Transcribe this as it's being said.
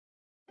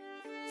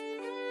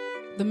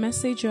The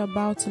message you're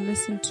about to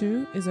listen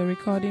to is a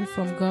recording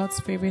from God's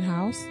favorite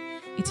house.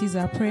 It is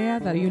our prayer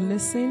that you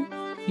listen,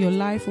 your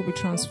life will be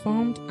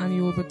transformed, and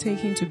you will be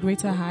taken to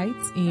greater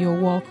heights in your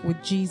walk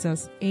with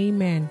Jesus.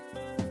 Amen.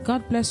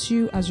 God bless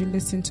you as you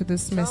listen to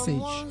this message.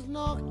 Someone's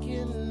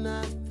knocking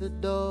at the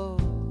door.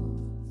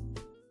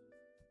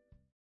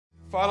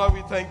 Father,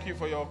 we thank you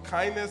for your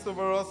kindness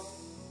over us.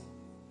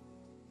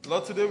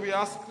 Lord, today we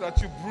ask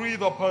that you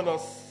breathe upon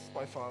us,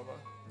 my Father.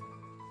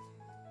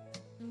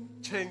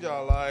 Change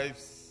our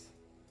lives.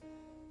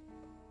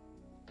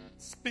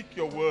 Speak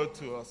your word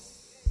to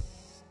us,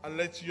 and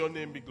let your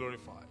name be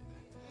glorified.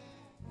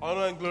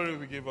 Honor and glory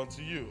we give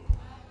unto you.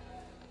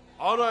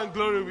 Honor and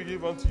glory we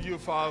give unto you,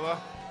 Father.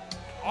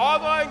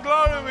 Honor and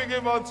glory we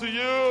give unto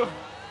you.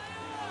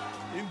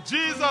 In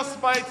Jesus'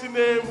 mighty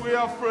name we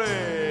are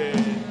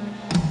praying.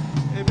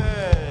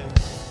 Amen.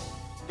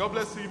 God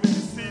bless you. You may be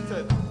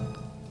seated.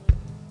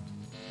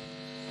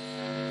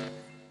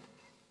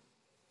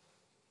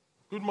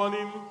 Good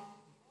morning.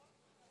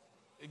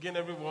 Again,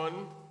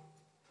 everyone.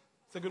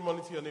 Say good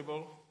morning to your neighbor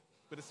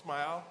with a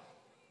smile.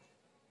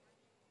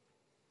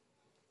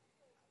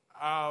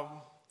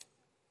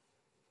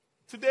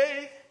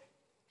 Today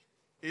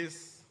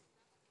is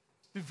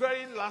the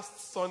very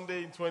last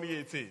Sunday in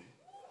 2018.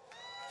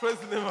 Praise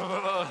the name of the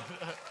Lord.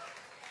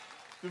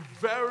 The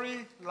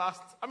very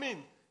last.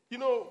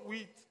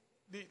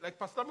 Like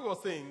Pastor Ami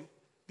was saying,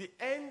 the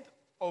end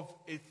of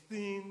a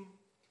thing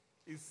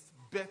is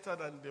better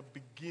than the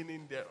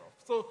beginning thereof.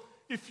 So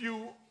if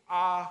you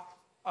are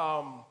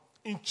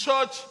in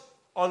church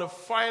on the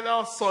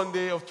final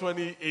Sunday of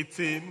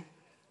 2018,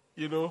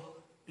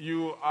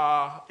 you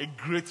are a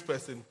great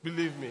person.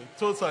 Believe me,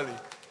 totally.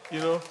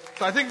 So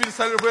I think we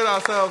celebrate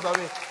ourselves.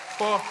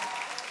 For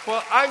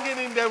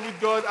hanging in there with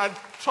God and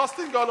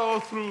trusting God all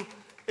through.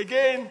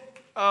 Again,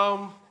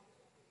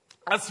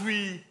 as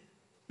we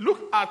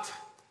look at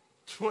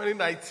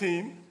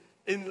 2019,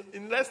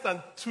 in less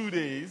than 2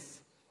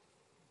 days,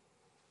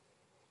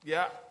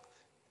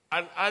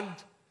 and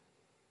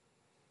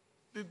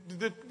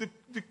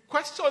the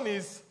question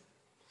is,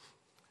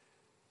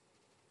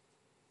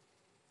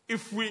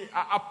 if we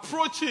are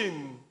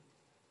approaching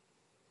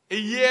a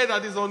year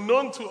that is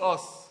unknown to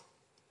us,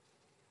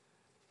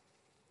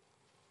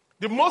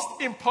 the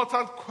most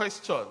important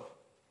question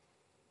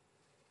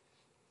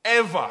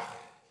ever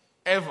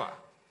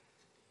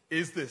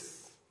is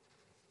this: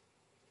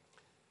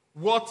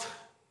 what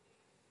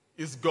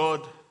is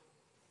God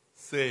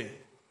saying?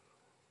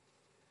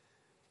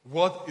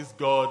 What is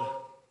God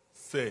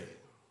saying?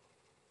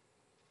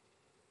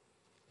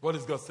 What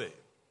is God saying?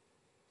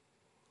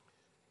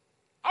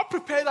 How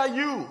prepared are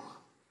you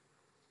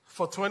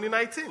for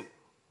 2019?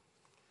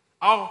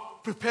 How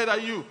prepared are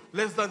you?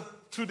 Less than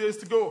 2 days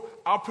to go.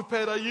 How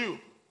prepared are you?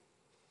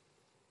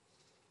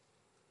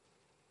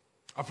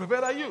 How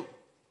prepared are you?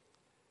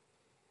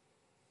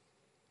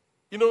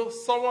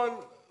 Someone,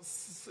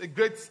 a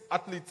great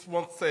athlete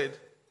once said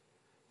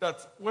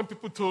that when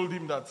people told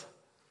him that,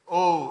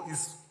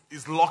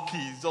 he's lucky,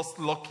 he's just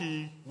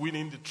lucky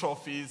winning the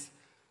trophies,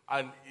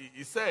 and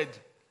he said,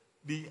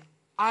 the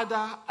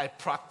harder I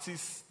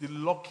practice, the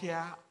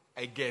luckier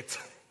I get.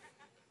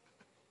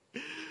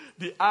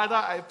 The harder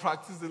I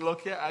practice, the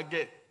luckier I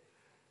get.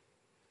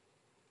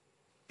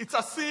 It's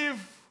as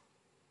if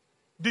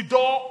the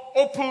door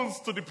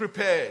opens to the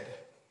prepared.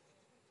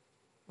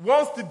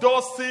 Once the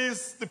door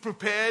sees the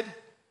prepared,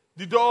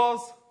 the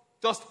doors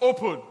just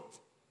open.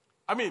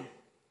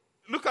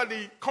 Look at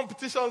the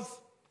competitions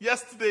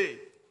yesterday.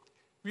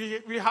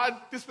 We had,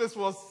 this place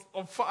was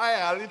on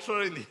fire,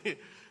 literally.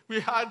 We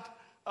had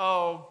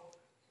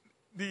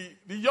the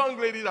young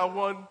lady that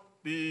won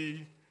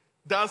the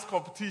dance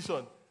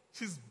competition.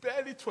 She's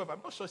barely 12. I'm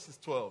not sure she's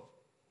 12.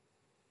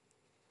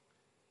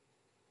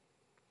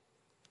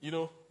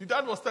 The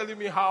dad was telling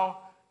me how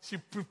she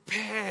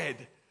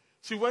prepared.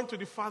 She went to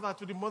the father,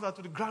 to the mother,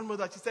 to the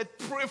grandmother. She said,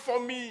 pray for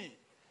me.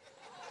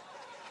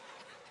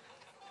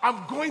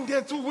 I'm going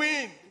there to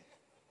win.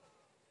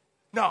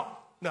 Now,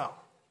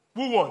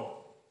 who won?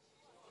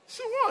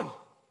 She won.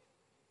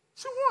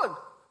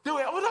 There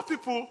were other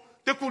people,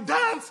 they could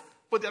dance,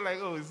 but they're like,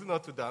 is it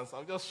not to dance?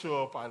 I'll just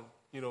show up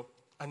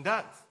and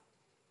dance.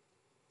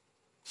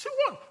 She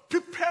won.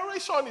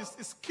 Preparation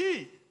is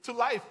key to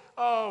life.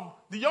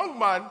 The young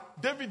man,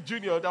 David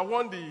Jr., that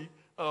won the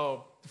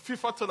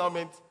FIFA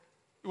tournament,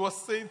 he was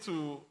saying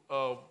to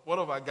one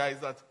of our guys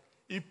that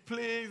he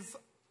plays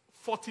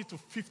 40 to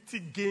 50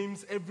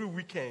 games every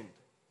weekend.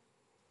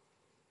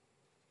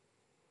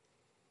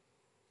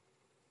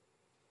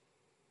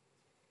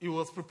 He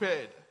was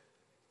prepared.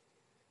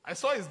 I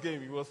saw his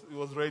game. He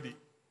was ready.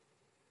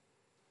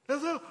 They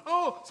said,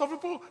 some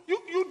people,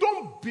 you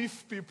don't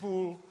beef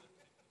people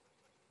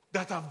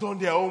that have done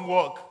their own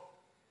work.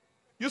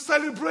 You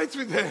celebrate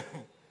with them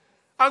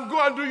and go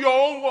and do your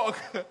own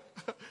work.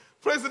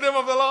 Praise the name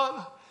of the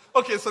Lord.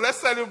 Okay, so let's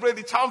celebrate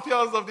the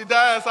champions of the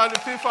dance and the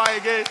FIFA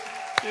again,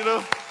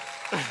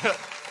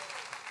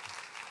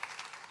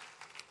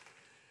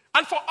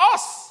 And for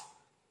us,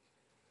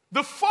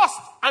 the first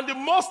and the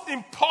most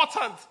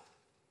important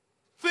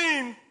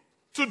thing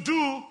to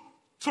do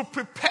to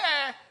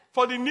prepare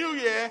for the new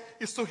year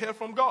is to hear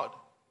from God.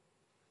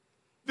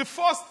 The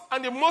first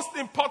and the most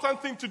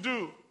important thing to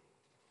do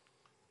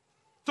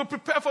to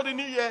prepare for the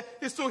new year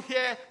is to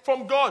hear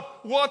from God.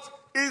 What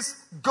is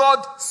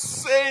God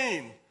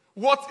saying?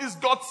 What is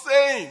God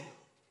saying?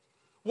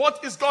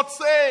 What is God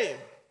saying?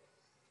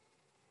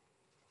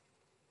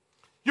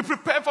 You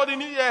prepare for the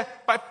new year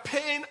by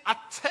paying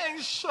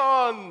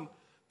attention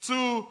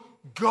to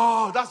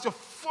God. That's your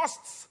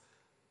first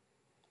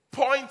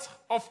point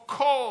of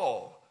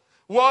call.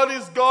 What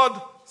is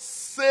God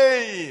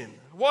saying?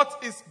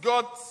 What is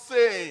God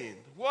saying?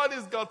 What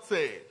is God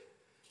saying?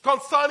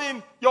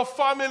 Concerning your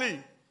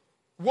family,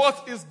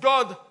 what is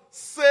God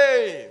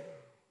saying?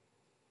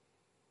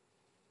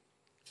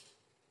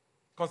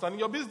 Concerning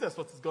your business,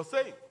 what is God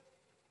saying?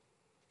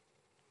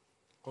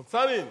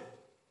 Concerning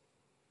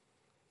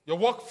your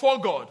work for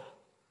God,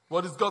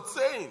 what is God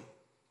saying?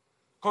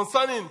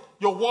 Concerning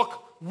your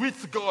work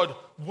with God,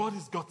 what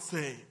is God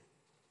saying?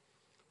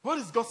 What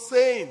is God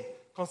saying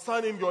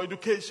concerning your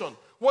education?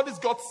 What is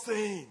God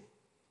saying?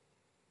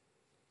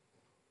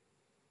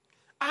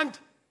 And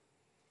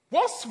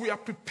once we are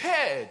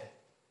prepared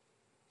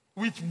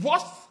with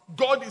what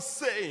God is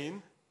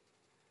saying,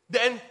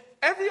 then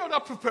every other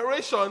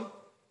preparation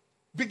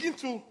begin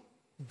to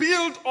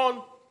build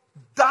on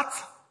that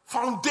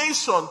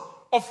foundation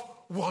of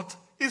what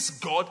is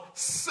God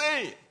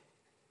saying.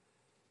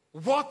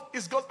 What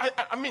is God?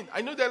 I mean,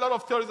 I know there are a lot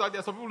of theories out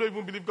there. Some people don't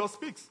even believe God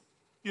speaks.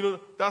 You know,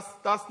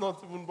 that's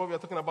not even what we are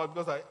talking about,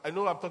 because I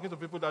know I'm talking to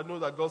people that know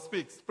that God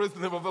speaks. Praise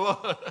the name of the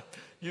Lord.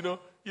 you know,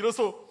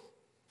 so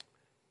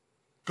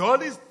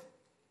God is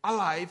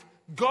alive.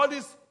 God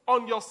is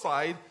on your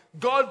side.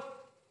 God,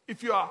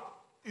 if you are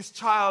his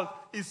child,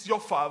 is your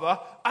father.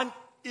 And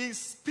he's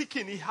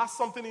speaking. He has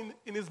something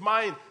in his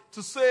mind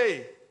to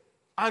say.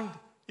 And,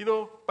 you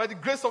know, by the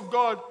grace of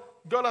God,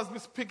 God has been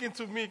speaking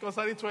to me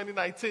concerning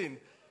 2019.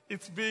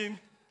 It's been,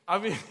 a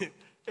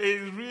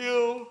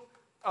real,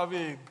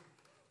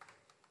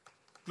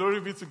 glory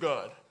be to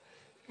God.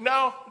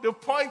 Now, the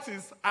point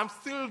is, I'm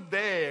still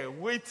there,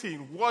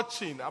 waiting,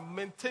 watching. I'm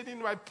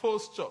maintaining my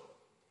posture.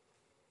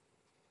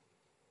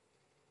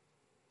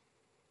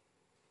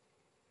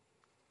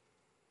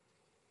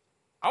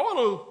 I want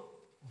to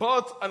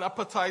birth an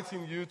appetite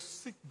in you to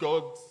seek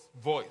God's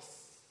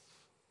voice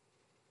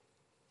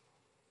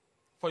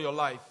for your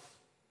life.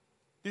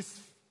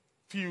 These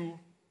few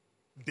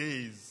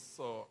days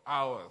or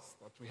hours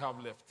that we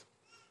have left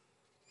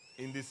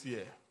in this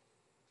year.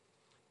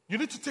 You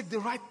need to take the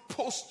right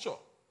posture.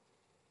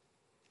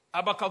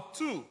 Habakkuk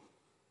 2.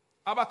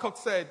 Habakkuk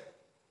said,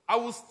 I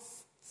will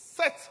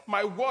set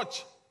my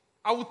watch.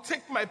 I will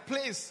take my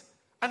place.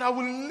 And I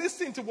will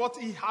listen to what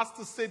he has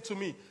to say to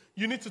me.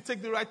 You need to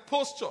take the right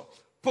posture.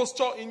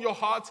 Posture in your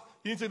heart.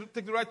 You need to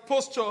take the right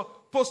posture.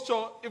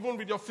 Posture even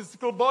with your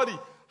physical body.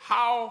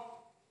 How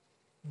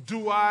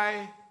do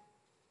I,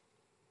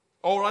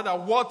 or rather,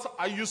 what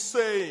are you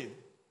saying,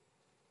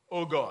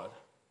 oh God?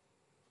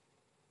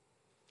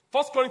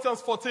 1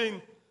 Corinthians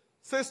 14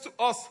 says to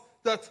us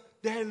that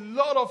there are a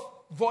lot of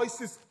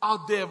voices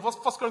out there. 1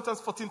 Corinthians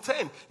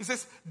 14:10, it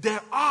says,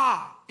 there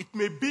are, it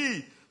may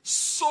be,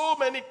 so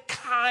many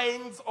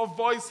kinds of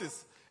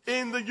voices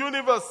in the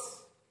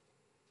universe,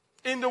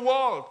 in the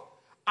world,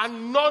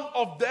 and none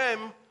of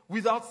them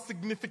without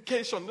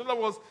signification. In other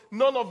words,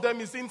 none of them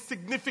is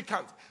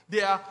insignificant.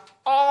 There are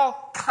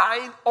all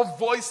kinds of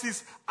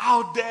voices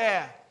out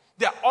there.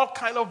 There are all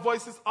kinds of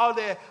voices out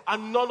there,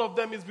 and none of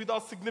them is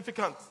without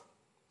significance.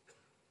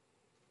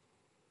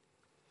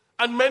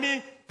 And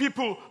many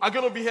people are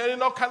going to be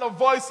hearing all kinds of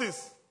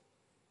voices.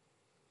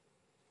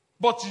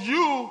 But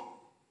you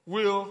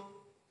will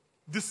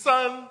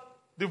discern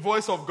the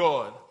voice of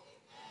God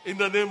in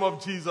the name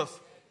of Jesus.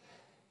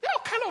 There are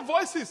all kinds of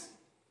voices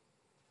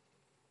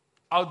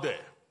out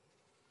there.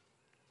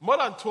 More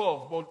than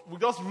 12, but we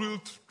just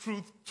reeled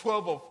through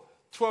 12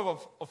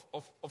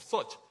 of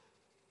such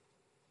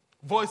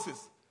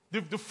voices.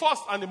 The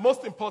first and the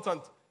most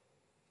important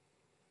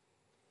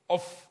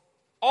of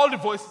all the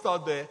voices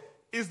out there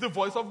is the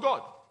voice of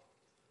God.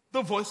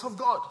 The voice of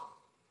God.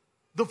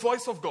 The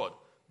voice of God.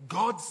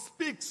 God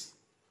speaks.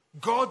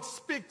 God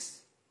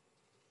speaks.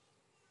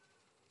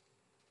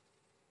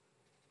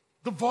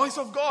 The voice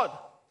of God.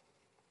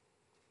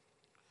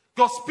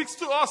 God speaks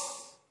to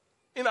us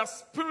in our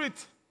spirit.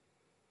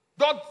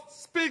 God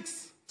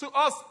speaks to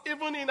us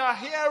even in our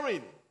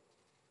hearing.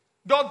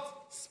 God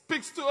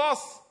speaks to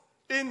us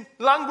in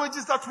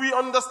languages that we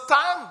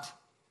understand.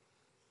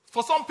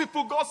 For some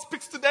people, God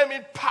speaks to them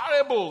in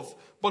parables,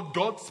 but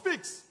God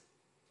speaks.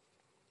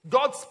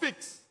 God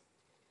speaks.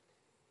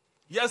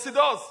 Yes, He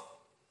does.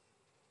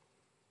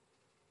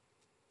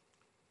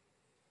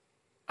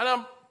 And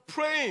I'm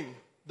praying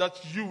that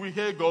you will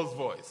hear God's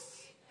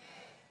voice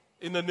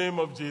in the name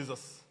of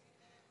Jesus.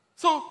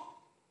 So,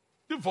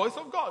 the voice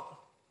of God.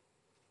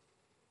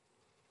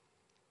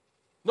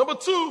 Number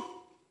 2,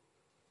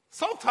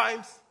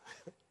 sometimes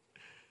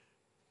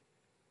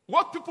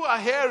what people are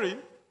hearing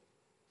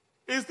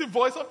is the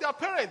voice of their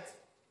parents.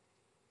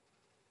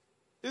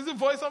 It's the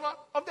voice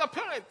of their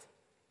parents.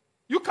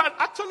 You can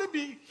actually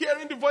be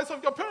hearing the voice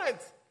of your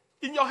parents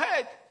in your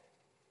head.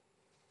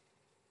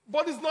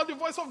 But it's not the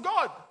voice of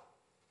God.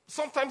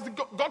 Sometimes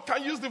God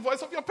can use the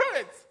voice of your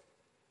parents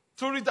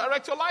to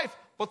redirect your life.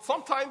 But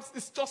sometimes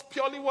it's just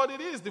purely what it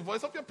is, the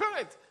voice of your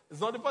parents. It's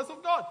not the voice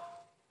of God.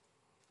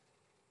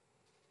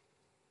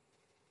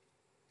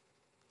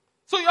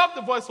 So you have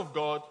the voice of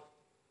God.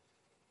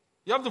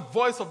 You have the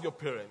voice of your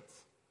parents.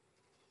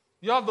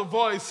 You have the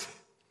voice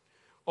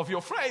of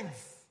your friends.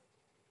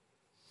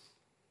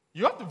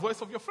 You have the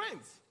voice of your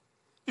friends.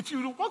 If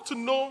you want to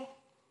know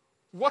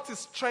what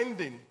is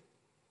trending,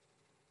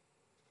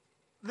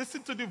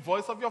 listen to the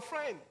voice of your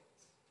friend.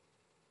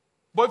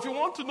 But if you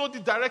want to know the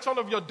direction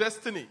of your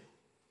destiny,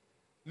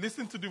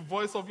 listen to the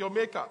voice of your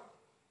maker.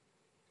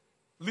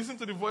 Listen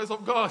to the voice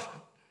of God.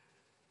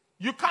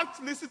 You can't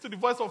listen to the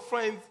voice of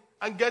friends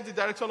and get the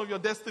direction of your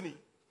destiny.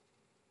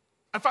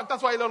 In fact,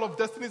 that's why a lot of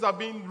destinies are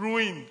being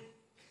ruined.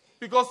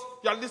 Because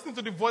you are listening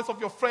to the voice of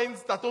your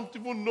friends that don't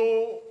even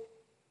know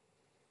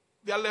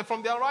their left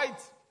from their right.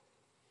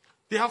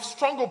 They have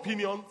strong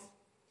opinions,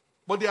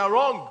 but they are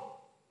wrong.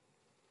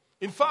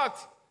 In fact,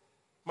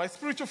 my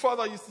spiritual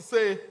father used to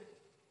say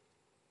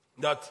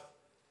that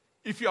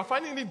if you are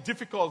finding it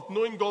difficult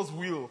knowing God's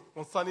will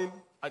concerning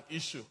an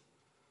issue,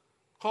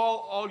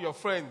 call all your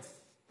friends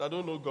that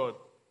don't know God.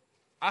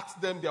 Ask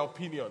them their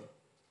opinion.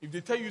 If they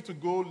tell you to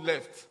go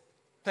left,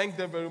 thank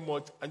them very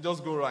much and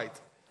just go right.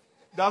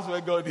 That's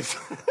where God is.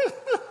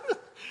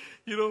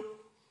 You know?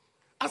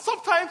 And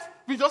sometimes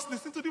we just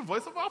listen to the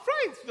voice of our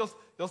friends. Just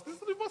listen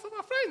to the voice of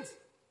our friends.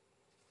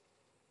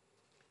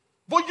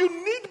 But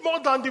you need more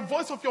than the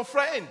voice of your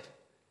friend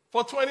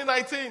for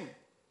 2019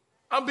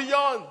 and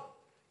beyond.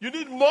 You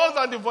need more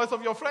than the voice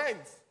of your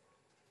friends.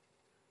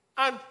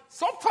 And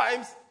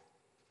sometimes,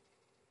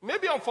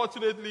 maybe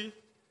unfortunately,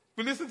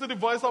 we listen to the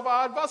voice of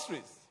our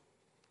adversaries.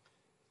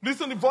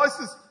 Listen to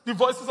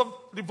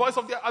the voice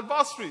of their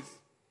adversaries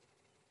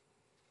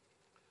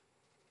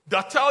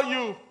that tell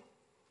you,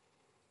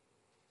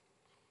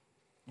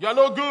 you're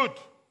no good.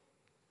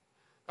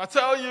 I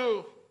tell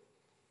you,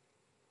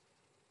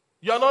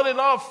 you're not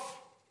enough.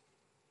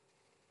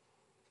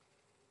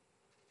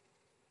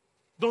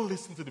 Don't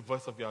listen to the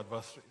voice of your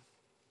adversaries.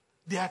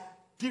 There are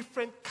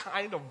different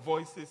kind of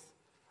voices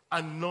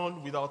and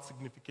none without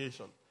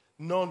signification,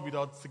 none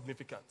without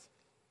significance.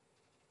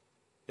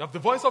 You have the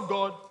voice of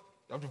God,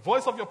 you have the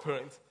voice of your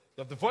parents,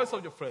 you have the voice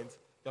of your friends,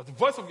 you have the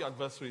voice of your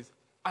adversaries,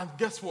 and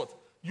guess what?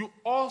 You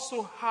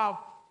also have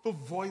the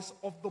voice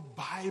of the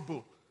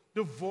Bible.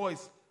 The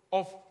voice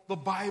of the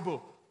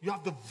Bible. You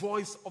have the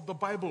voice of the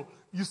Bible.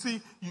 You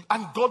see,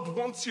 and God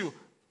wants you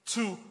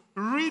to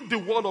read the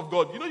Word of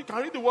God. You know, you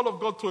can read the Word of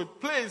God to a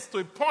place, to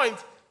a point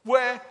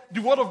where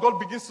the Word of God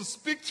begins to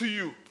speak to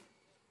you.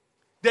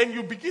 Then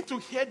you begin to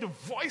hear the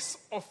voice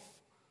of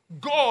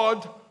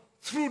God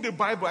through the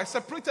Bible. I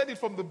separated it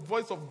from the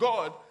voice of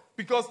God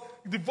because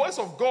the voice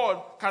of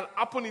God can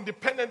happen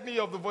independently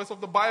of the voice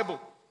of the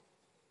Bible.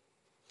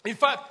 In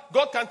fact,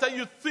 God can tell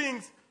you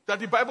things that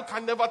the Bible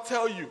can never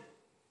tell you.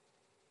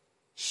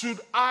 Should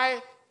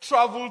I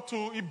travel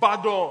to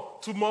Ibadan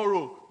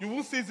tomorrow? You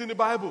won't see it in the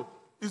Bible.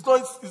 It's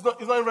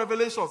not in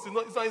Revelations.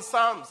 It's not in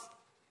Psalms.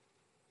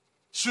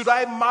 Should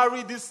I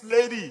marry this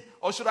lady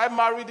or should I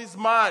marry this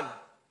man?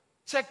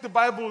 Check the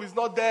Bible. It's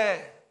not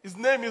there. His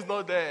name is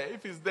not there.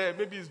 If it's there,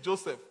 maybe it's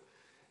Joseph.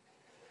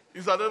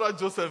 It's another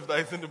Joseph that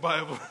is in the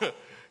Bible.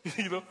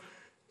 You know.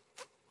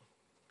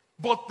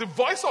 But the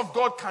voice of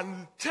God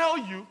can tell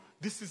you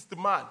this is the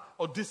man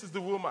or this is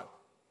the woman.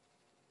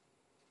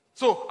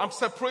 So I'm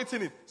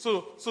separating it.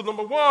 So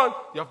number one,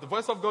 you have the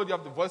voice of God, you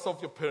have the voice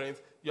of your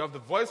parents, you have the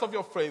voice of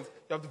your friends,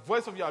 you have the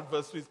voice of your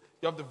adversaries,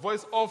 you have the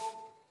voice of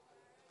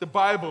the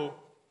Bible,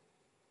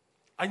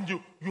 and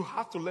you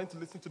have to learn to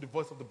listen to the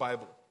voice of the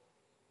Bible.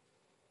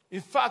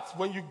 In fact,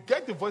 when you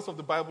get the voice of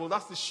the Bible,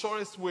 that's the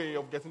surest way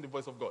of getting the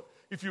voice of God.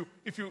 If you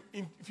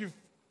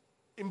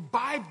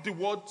imbibe the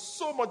word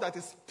so much that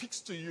it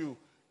speaks to you,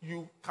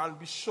 you can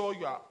be sure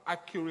you are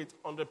accurate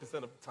 100% of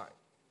the time.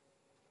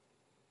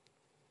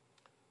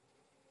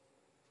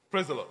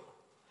 Praise the Lord.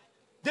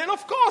 Then,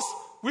 of course,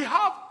 we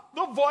have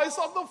the voice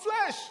of the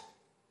flesh.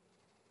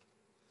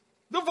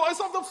 The voice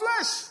of the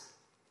flesh.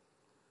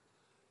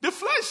 The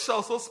flesh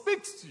also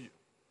speaks to you.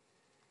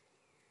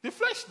 The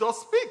flesh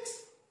does speak.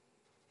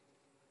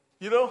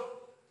 You know,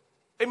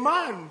 a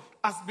man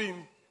has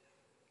been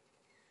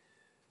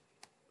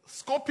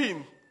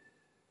scoping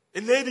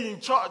a lady in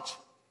church.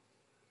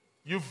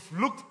 You've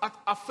looked at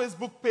her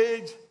Facebook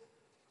page.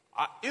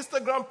 Her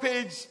Instagram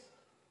page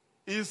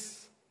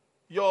is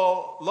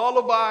your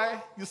lullaby.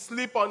 You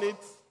sleep on it.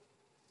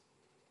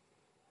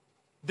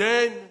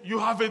 Then you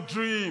have a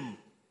dream.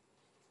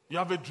 You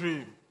have a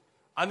dream.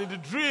 And in the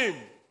dream,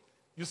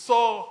 you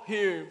saw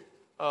her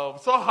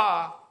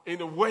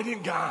in a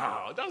wedding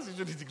gown. That's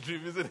usually the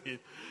dream, isn't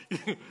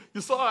it?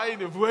 You saw her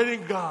in a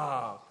wedding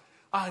gown.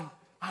 And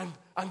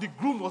the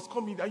groom was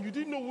coming, and you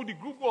didn't know who the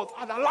groom was.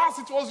 And alas,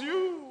 it was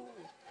you.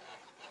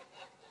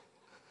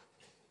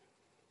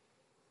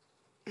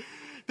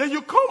 Then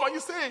you come and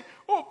you say,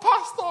 oh,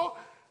 Pastor,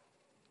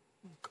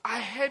 I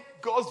heard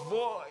God's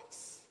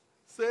voice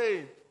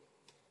saying.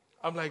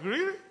 I'm like,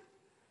 really?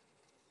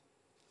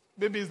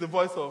 Maybe it's the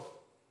voice of.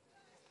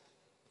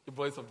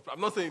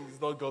 I'm not saying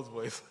it's not God's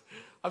voice.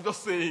 I'm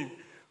just saying,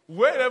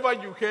 wherever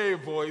you hear a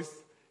voice,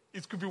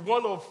 it could be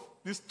one of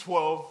these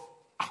 12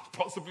 and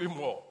possibly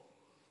more.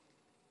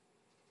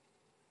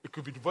 It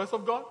could be the voice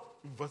of God,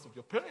 the voice of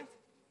your parents,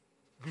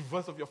 the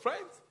voice of your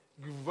friends,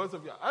 the voice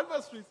of your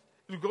adversaries,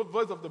 the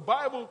voice of the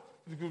Bible,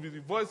 it could be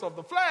the voice of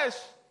the flesh.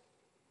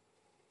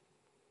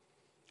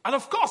 And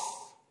of course,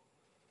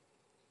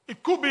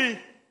 it could be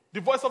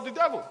the voice of the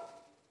devil.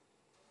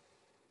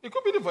 It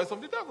could be the voice of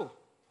the devil.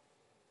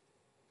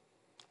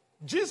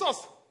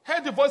 Jesus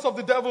heard the voice of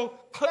the devil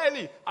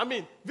clearly,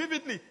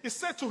 vividly. He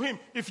said to him,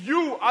 if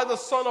you are the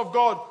Son of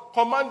God,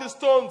 command the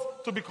stones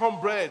to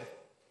become bread.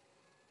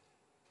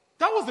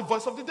 That was the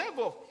voice of the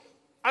devil.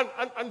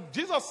 And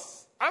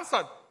Jesus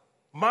answered,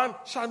 man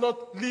shall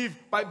not live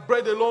by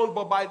bread alone,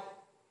 but by,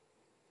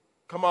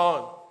 come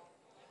on,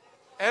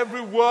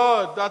 every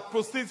word that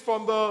proceeds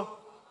from the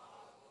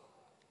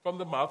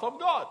mouth of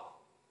God.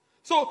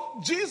 So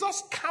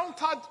Jesus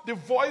countered the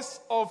voice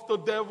of the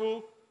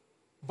devil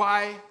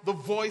by the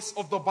voice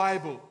of the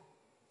Bible.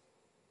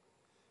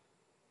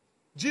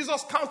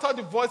 Jesus countered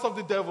the voice of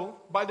the devil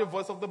by the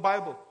voice of the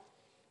Bible.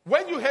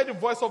 When you hear the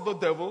voice of the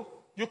devil,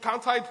 you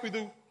counter it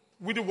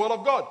with the word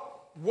of God.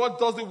 What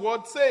does the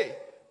word say?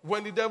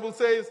 When the devil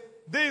says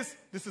this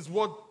is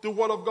what the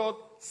word of God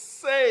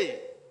say.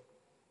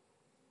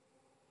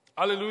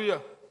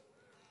 Hallelujah.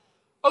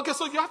 Okay,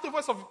 so you have the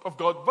voice of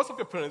God, voice of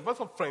your parents, voice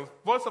of friends,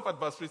 voice of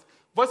adversaries,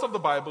 voice of the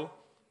Bible,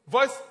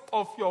 voice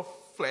of your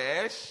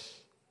flesh,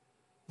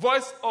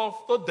 voice of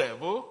the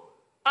devil,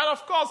 and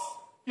of course,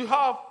 you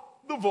have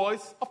the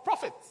voice of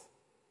prophets.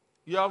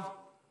 You have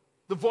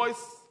the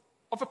voice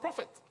of a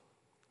prophet.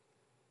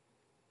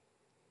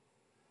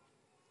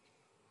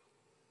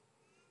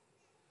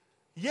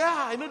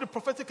 Yeah, I know the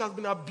prophetic has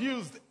been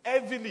abused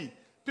heavily.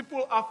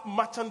 People have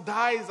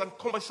merchandised and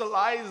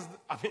commercialized.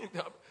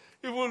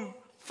 Even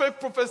fake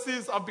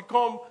prophecies have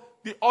become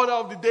the order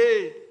of the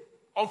day,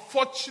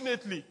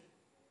 unfortunately.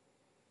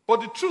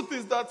 But the truth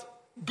is that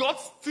God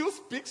still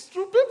speaks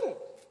through people.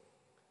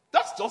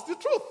 That's just the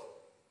truth.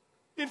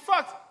 In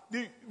fact,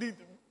 the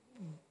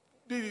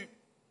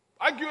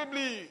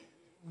arguably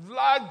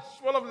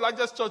one of the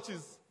largest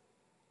churches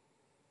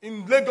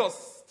in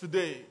Lagos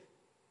today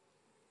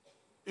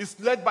is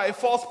led by a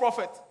false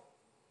prophet.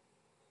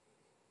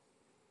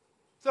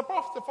 It's a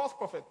false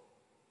prophet.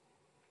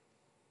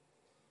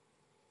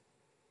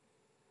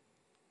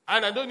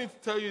 And I don't need to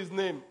tell you his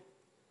name.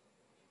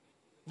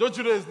 Don't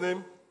you know his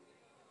name?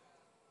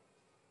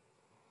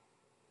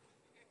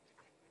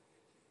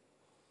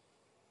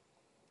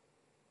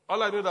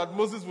 All I know is that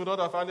Moses would not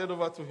have handed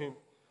over to him.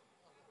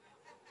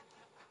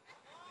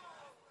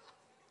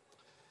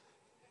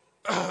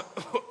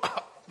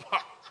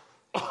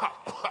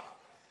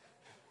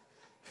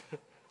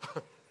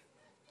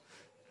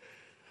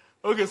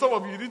 Okay, some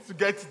of you need to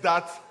get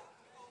that.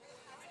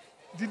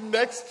 The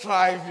next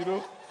tribe,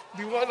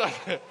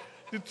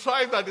 the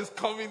tribe that is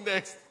coming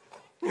next.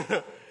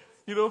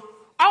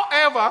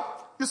 However,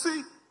 you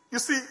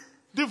see,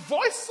 the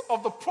voice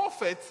of the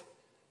prophet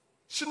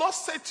should not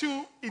set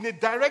you in a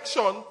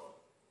direction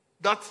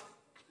that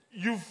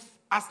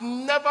has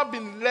never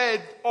been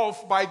led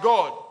off by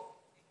God.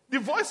 The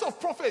voice of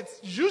prophets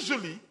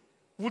usually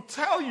will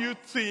tell you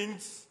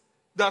things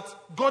that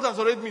God has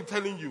already been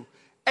telling you,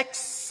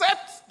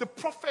 except the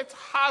prophet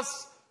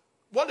has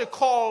what they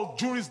call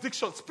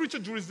jurisdiction, spiritual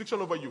jurisdiction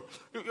over you.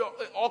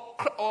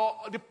 Or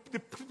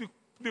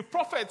the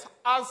prophet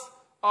has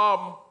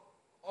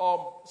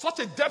such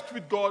a depth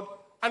with God,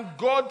 and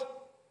God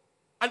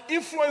an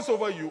influence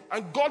over you,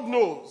 and God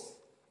knows.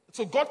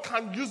 So God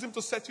can use him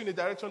to set you in a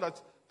direction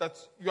that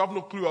you have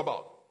no clue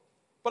about.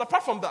 But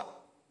apart from that,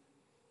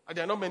 and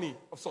there are not many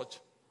of such.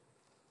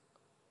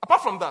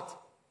 Apart from that,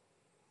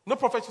 no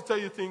prophet should tell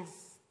you things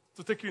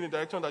to take you in a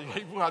direction that you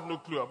even had no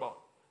clue about.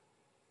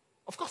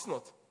 Of course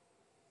not.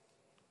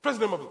 Praise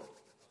the name of the Lord.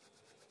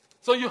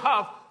 So you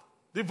have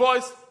the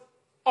voice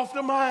of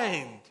the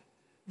mind.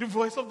 The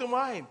voice of the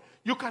mind.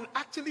 You can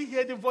actually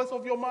hear the voice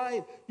of your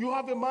mind. You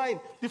have a mind.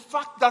 The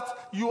fact that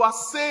you are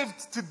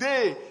saved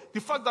today,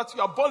 the fact that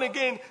you are born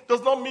again,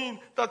 does not mean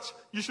that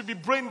you should be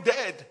brain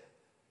dead.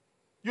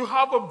 You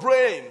have a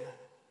brain.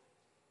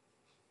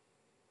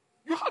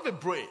 You have a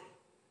brain.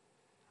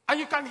 And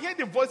you can hear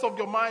the voice of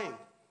your mind.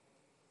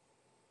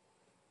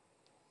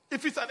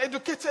 If it's an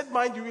educated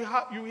mind,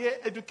 you hear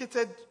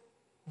educated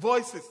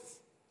voices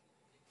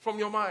from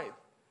your mind.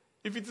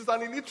 If it is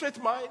an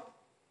illiterate mind,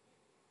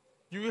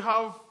 you will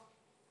have.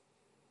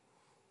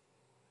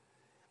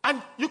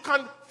 And you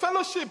can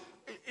fellowship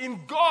in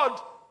God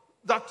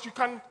that you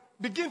can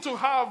begin to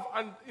have,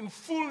 and in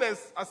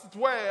fullness, as it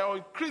were, or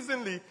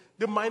increasingly,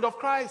 the mind of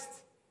Christ.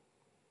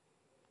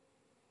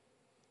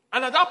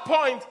 And at that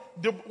point,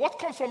 what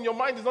comes from your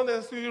mind is not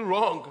necessarily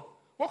wrong.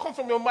 What comes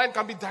from your mind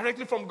can be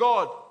directly from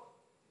God.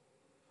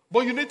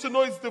 But you need to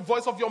know it's the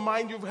voice of your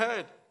mind you've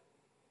heard.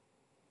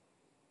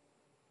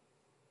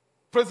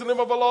 Praise the name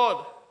of the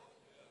Lord.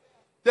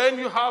 Then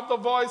you have the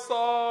voice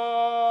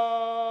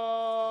of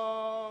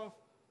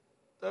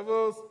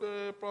devil,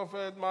 spirit,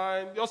 prophet,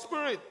 mind, your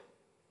spirit.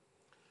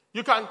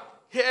 You can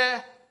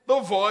hear the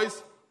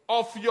voice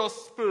of your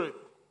spirit.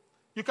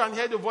 You can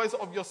hear the voice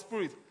of your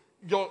spirit.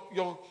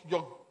 Your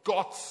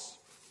guts.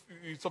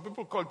 Some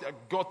people call it a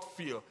gut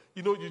feel.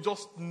 You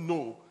just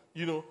know.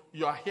 You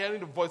are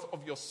hearing the voice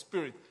of your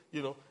spirit.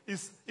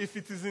 If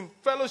it is in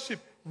fellowship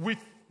with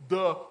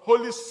the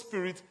Holy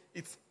Spirit,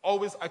 it's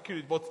always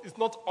accurate. But it's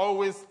not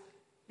always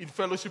in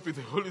fellowship with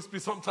the Holy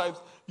Spirit. Sometimes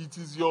it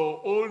is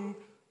your own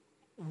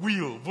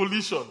will,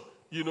 volition,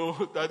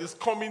 that is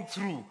coming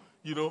through,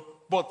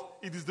 But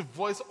it is the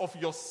voice of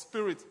your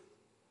spirit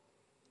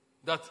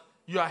that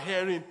you are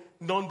hearing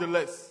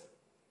nonetheless.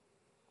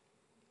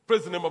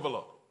 Praise the name of the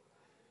Lord.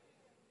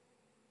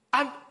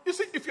 And you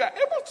see, if you are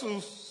able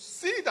to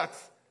see that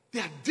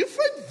there are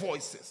different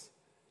voices,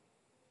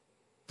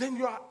 then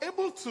you are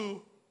able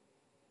to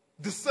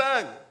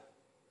discern.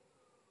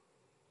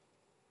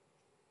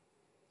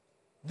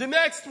 The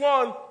next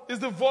one is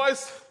the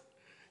voice.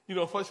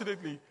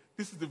 Unfortunately,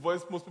 this is the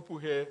voice most people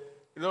hear.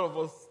 A lot of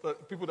us,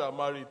 people that are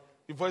married,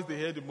 the voice they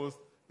hear the most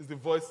is the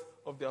voice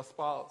of their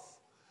spouse.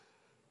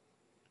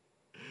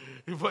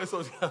 The voice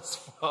of their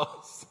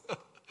spouse.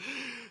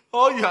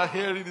 All you are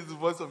hearing is the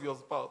voice of your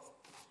spouse.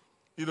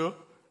 There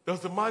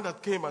was a man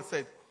that came and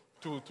said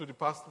to the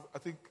pastor, I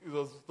think it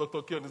was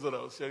Dr. Kionizo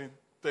that was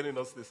telling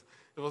us this.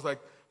 It was like,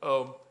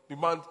 the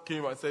man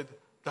came and said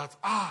that,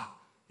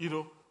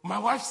 my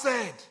wife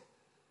said,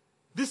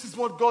 this is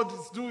what God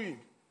is doing.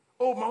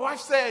 Oh, my wife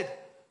said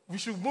we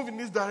should move in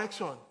this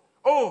direction.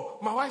 Oh,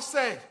 my wife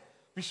said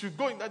we should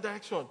go in that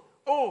direction.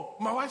 Oh,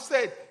 my wife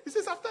said. He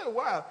says after a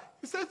while,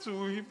 he said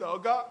to him,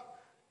 God,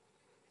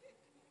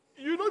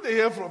 they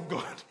hear from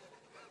God.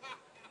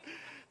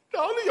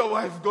 Only your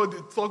wife God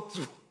they talk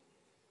to.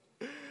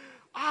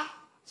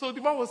 So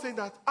the man was saying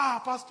that,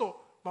 Pastor,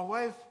 my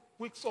wife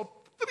wakes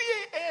up 3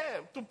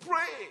 a.m. to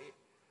pray.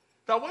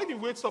 That when he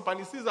wakes up and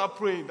he sees her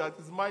praying, that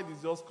his mind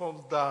just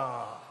comes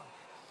down.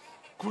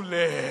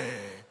 Kule.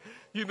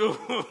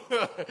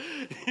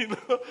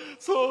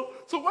 So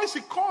when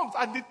she comes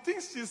and the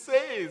things she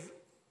says,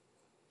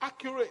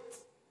 accurate.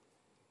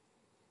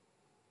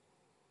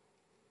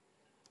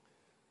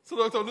 So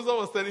Dr. Nusa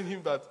was telling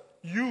him that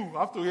you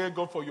have to hear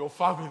God for your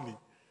family.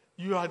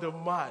 You are the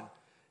man.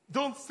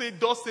 Don't say,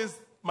 thus says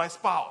my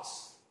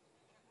spouse.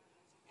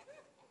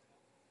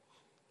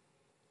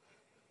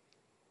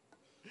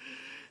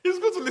 It's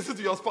good to listen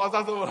to your spouse.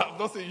 That's what I'm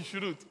not saying you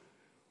shouldn't.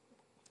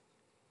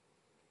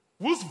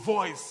 Whose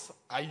voice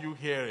are you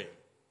hearing?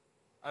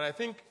 And I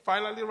think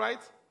finally,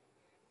 right?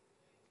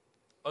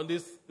 On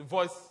this, the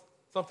voice,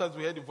 sometimes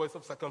we hear the voice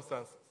of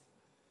circumstances.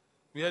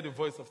 We hear the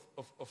voice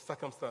of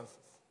circumstances.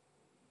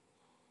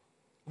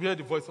 We hear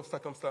the voice of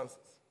circumstances.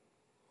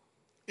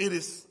 It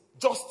is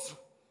just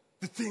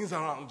the things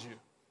around you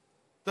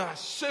that are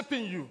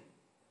shaping you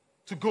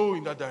to go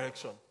in that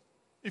direction.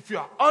 If you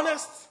are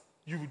honest,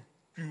 you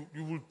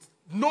would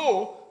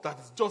know that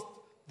it's just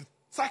the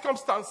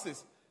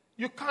circumstances.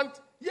 You can't,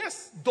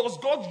 yes, does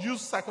God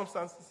use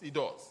circumstances? He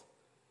does.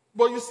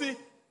 But you see,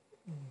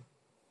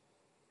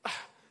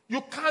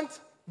 you can't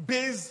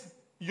base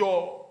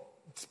your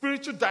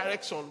spiritual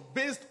direction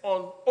based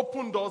on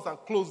open doors and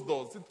closed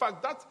doors. In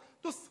fact,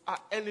 those are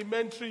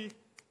elementary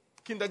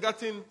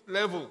kindergarten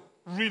level,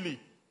 really.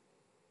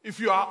 If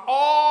you are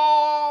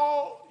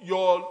all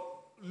your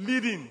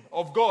leading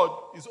of God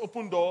is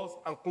open doors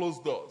and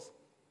closed doors.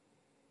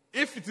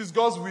 If it is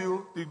God's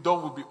will, the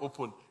door will be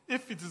open.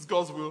 If it is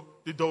God's will,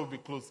 the door will be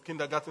closed.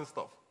 Kindergarten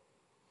stuff.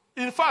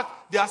 In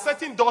fact, there are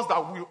certain doors that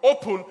will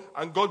open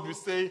and God will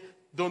say,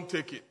 don't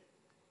take it.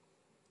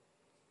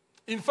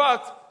 In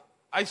fact,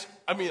 I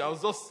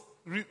was just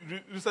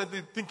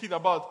recently thinking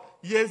about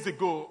years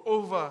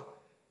ago,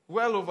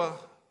 well over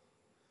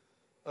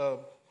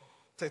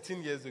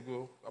 13 years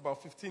ago,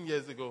 about 15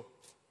 years ago,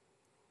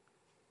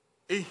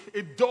 a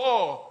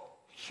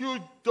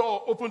huge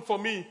door opened for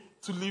me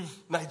to leave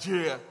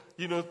Nigeria,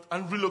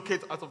 and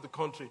relocate out of the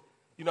country.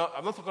 I'm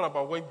not talking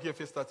about when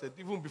GFA started,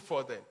 even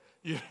before then,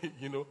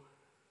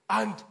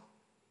 And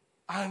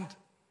I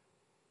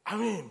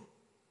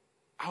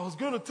was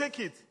going to take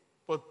it,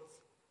 but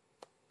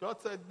God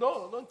said,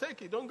 no, don't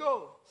take it, don't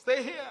go,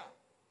 stay here.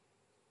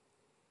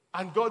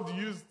 And God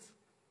used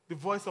the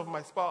voice of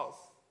my spouse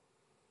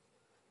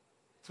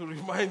to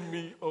remind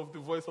me of the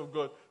voice of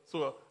God.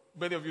 So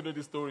many of you know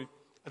this story.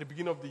 At the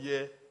beginning of the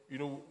year, we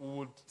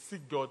would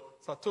seek God.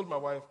 So I told my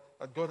wife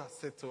that God has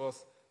said to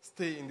us,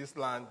 stay in this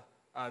land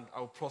and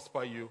I'll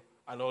prosper you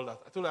and all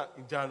that. I told her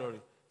in January.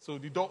 So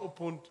the door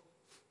opened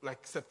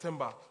like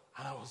September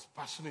and I was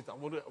passionate. I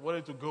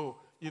wanted to go,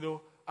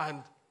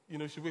 and,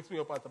 she wakes me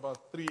up at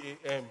about 3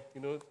 a.m.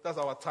 That's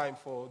our time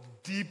for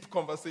deep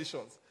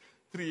conversations,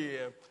 3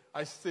 a.m.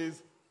 And she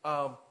says,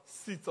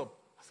 sit up.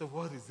 I said,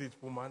 what is it,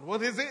 woman?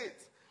 What is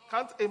it?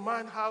 Can't a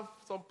man have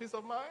some peace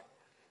of mind?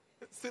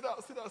 Sit down.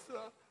 So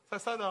I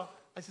sat down,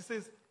 and she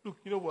says, look,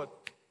 you know what?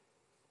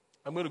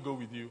 I'm going to go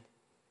with you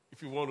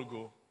if you want to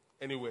go.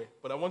 anywhere,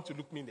 but I want to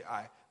look me in the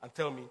eye and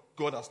tell me,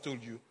 God has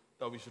told you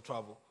that we should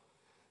travel.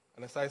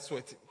 And I started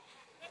sweating.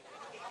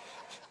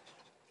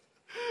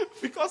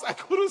 Because I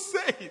couldn't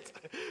say it.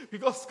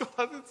 Because God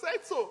hasn't said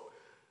so.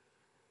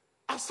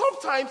 And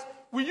sometimes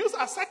we use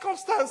our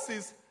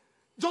circumstances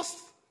just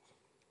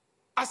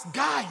as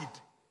guide.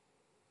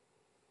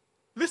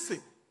 Listen,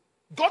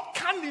 God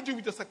can lead you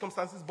with your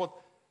circumstances, but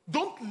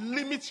don't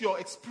limit your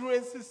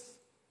experiences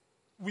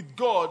with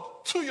God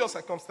to your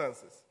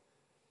circumstances.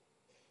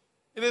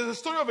 It is a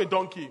story of a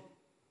donkey.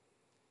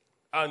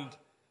 And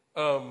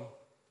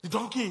the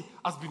donkey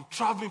has been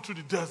traveling through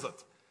the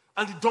desert.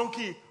 And the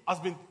donkey has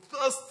been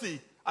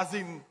thirsty, as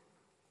in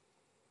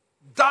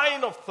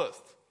dying of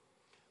thirst.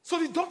 So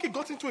the donkey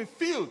got into a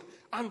field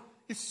and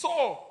he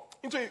saw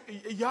into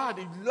a yard,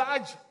 a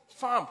large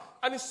farm,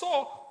 and he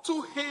saw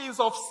two hays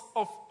of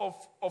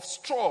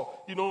straw.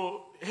 You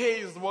know, hay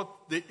is what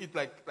they eat,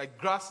 like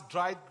grass,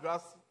 dried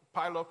grass,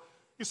 pile up.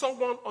 He saw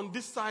one on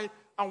this side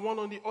and one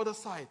on the other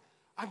side.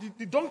 And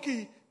the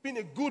donkey, being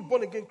a good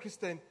born-again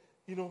Christian,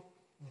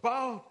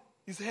 bowed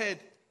his head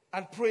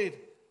and prayed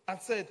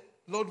and said,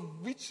 Lord,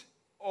 which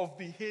of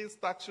the hay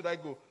stacks should I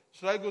go?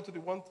 Should I go to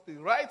the one to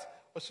the right,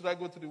 or should I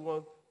go to the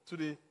one to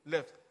the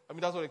left? I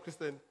mean, that's what a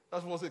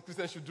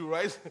Christian should do,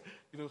 right?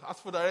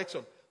 Ask for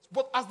direction.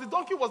 But as the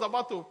donkey was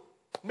about to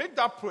make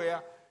that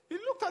prayer, he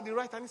looked at the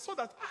right and he saw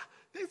that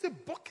there is a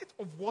bucket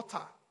of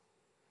water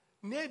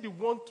near the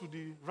one to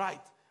the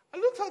right. I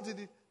looked at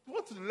the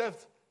one to the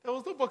left. There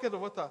was no bucket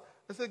of water.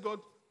 I said, God,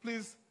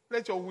 please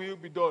let your will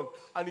be done.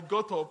 And he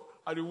got up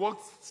and he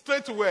walked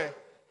straight to where?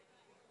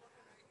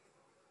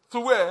 To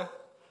where?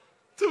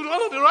 To the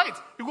one on the right.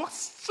 He walked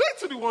straight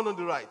to the one on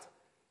the right.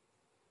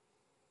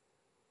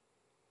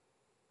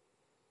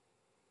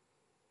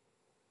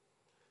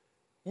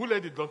 Who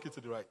led the donkey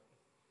to the right?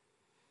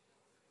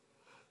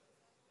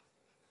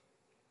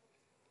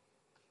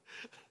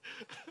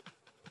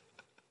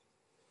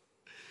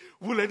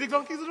 Who led the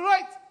donkey to the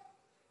right?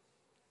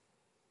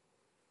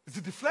 Is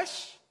it the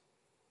flesh?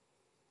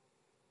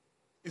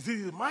 Is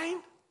it the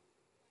mind?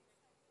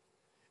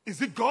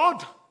 Is it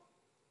God?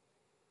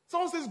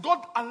 Someone says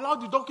God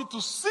allowed the donkey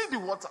to see the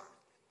water.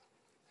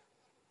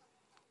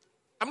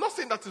 I'm not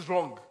saying that is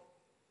wrong.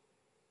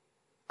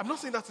 I'm not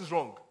saying that is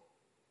wrong.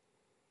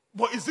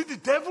 But is it the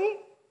devil?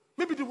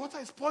 Maybe the water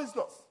is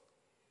poisonous.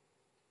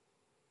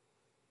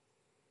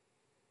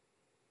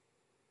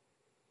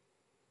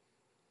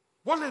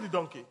 What led the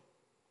donkey?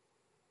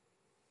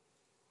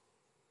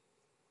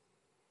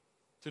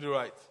 To the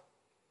right.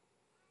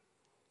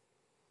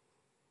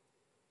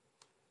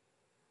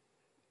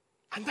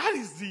 And that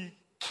is the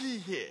key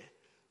here.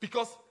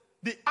 Because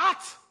the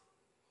art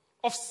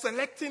of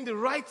selecting the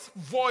right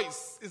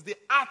voice is the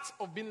art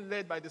of being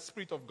led by the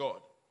Spirit of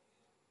God.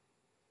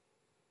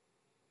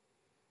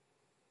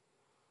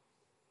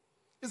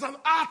 It's an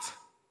art.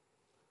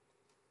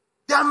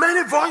 There are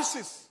many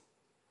voices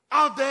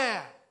out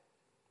there.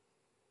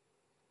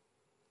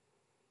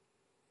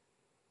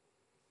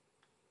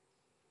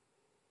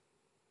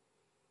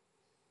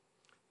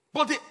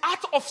 But the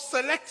art of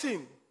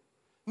selecting,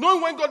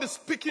 knowing when God is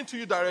speaking to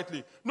you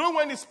directly, knowing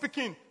when He's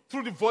speaking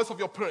through the voice of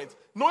your parents,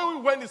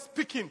 knowing when He's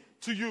speaking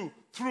to you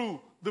through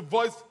the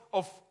voice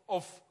of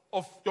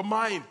your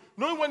mind,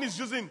 knowing when He's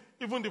using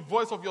even the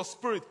voice of your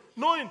spirit,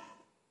 knowing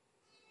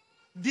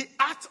the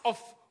art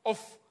of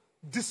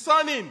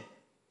discerning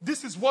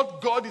this is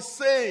what God is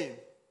saying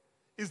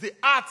is the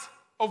art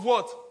of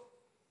what?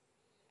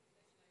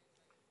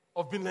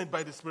 Of being led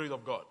by the Spirit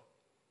of God.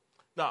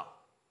 Now,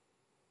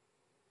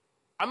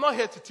 I'm not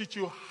here to teach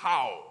you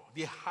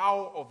the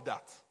how of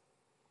that.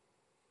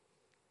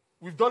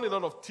 We've done a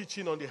lot of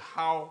teaching on the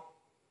how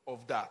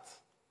of that.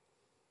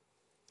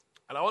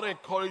 And I want to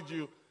encourage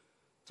you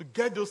to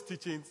get those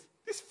teachings,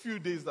 these few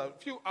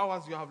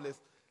hours you have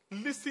left,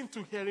 listen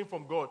to hearing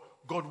from God,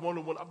 God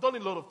one-on-one. I've done a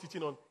lot of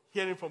teaching on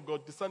hearing from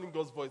God, discerning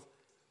God's voice.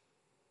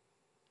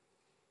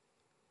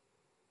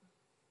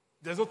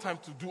 There's no time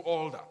to do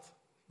all that.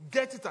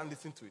 Get it and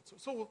listen to it.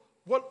 So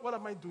what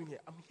am I doing here?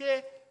 I'm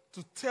here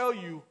to tell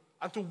you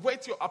and to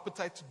whet your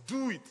appetite to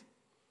do it.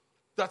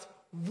 That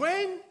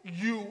when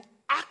you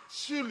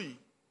actually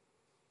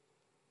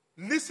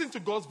listen to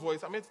God's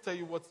voice, I'm here to tell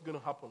you what's going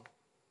to happen.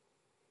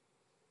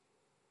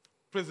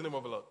 Praise the name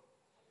of the Lord.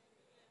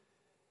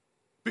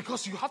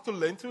 Because you have to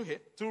learn to hear,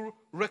 to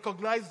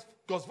recognize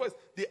God's voice.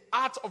 The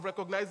art of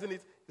recognizing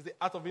it is the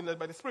art of being led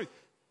by the Spirit.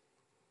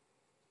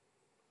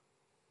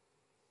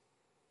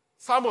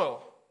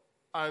 Samuel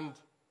and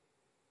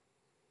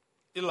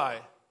Eli.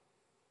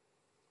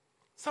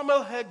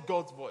 Samuel heard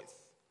God's voice.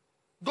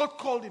 God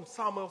called him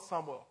Samuel,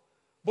 Samuel.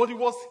 But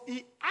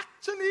he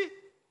actually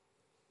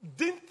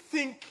didn't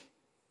think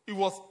it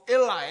was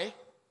Eli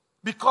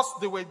because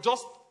they were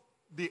just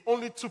the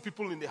only two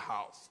people in the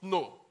house.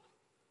 No.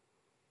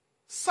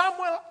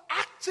 Samuel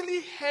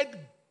actually heard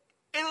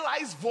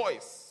Eli's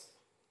voice.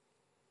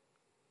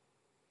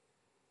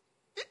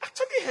 He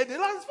actually heard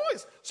Eli's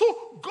voice.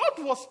 So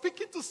God was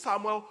speaking to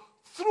Samuel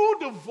through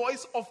the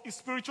voice of his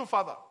spiritual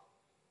father.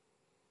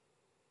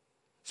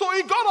 So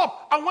he got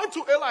up and went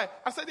to Eli.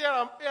 I said, here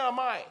am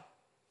I.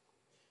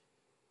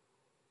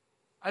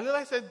 And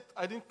Eli said,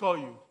 I didn't call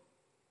you.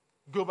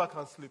 Go back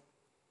and sleep.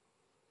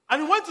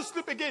 And he went to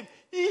sleep again.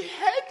 He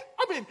heard,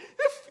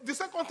 if the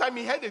second time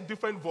he heard a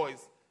different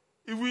voice,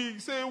 if we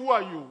say, who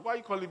are you? Why are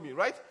you calling me,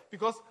 right?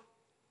 Because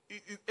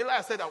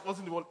Eli said I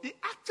wasn't the one. He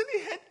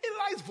actually heard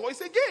Eli's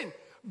voice again.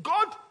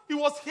 God, he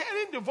was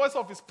hearing the voice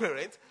of his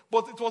parents,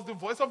 but it was the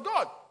voice of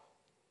God.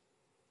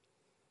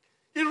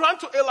 He ran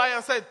to Eli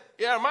and said,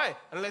 here am I.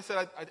 And Eli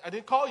said, I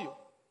didn't call you.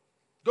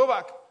 Go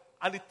back.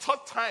 And the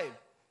third time,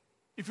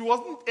 if he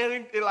wasn't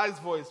hearing Eli's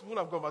voice, he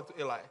wouldn't have gone back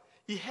to Eli.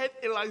 He heard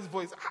Eli's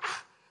voice.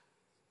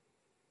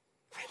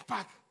 Went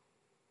back.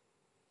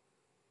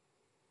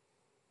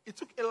 It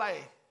took Eli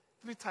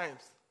 3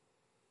 times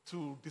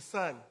to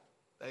discern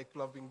that it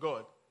could have been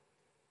God.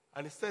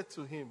 And he said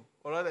to him,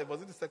 or rather,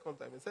 was it the second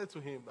time? He said to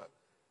him that,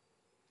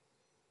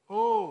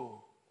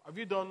 oh, have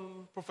you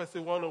done Prophecy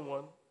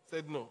 101? He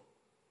said, no.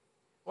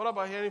 What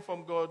about hearing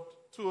from God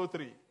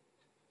 203? He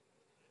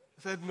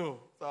said, no.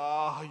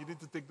 So, you need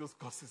to take those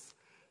courses.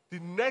 The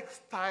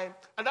next time,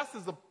 and that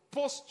is the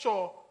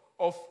posture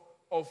of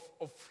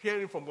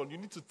hearing from God you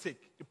need to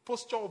take. The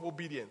posture of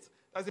obedience.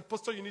 That's the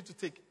posture you need to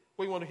take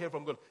when you want to hear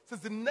from God. It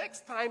says the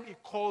next time he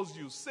calls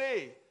you,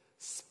 say,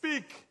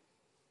 speak.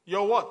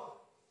 Your what?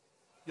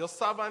 Your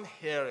servant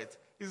hear it.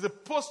 It's the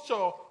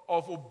posture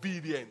of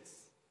obedience.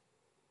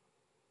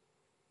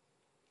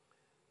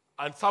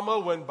 And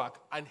Samuel went back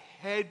and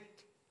heard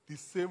the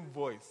same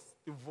voice.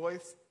 The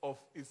voice of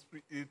his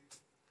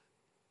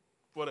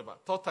whatever.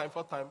 Third time,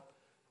 fourth time.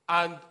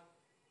 And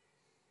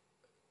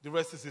the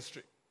rest is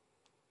history.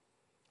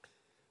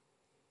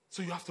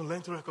 So you have to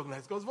learn to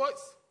recognize God's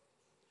voice.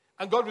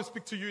 And God will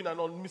speak to you in an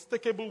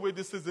unmistakable way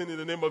this season in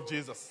the name of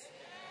Jesus.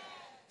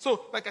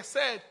 So, like I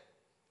said,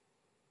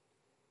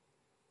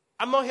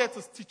 I'm not here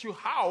to teach you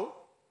how.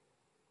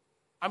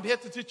 I'm here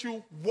to teach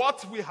you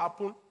what will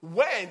happen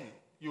when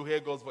you hear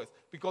God's voice.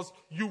 Because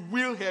you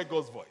will hear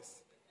God's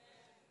voice.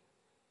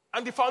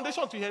 And the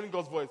foundation to hearing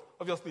God's voice,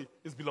 obviously,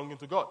 is belonging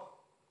to God.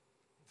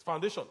 The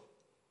foundation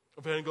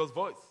of hearing God's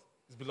voice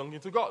is belonging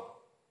to God.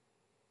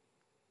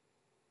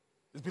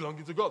 It's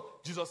belonging to God.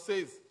 Jesus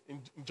says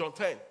in John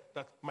 10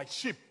 that my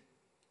sheep,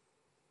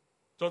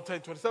 John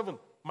 10:27,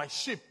 my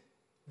sheep,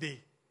 they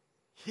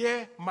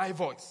hear my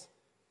voice.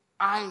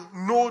 I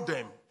know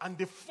them and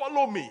they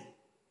follow me.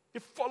 They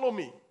follow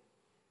me.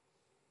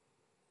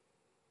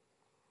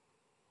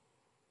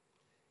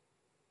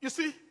 You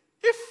see,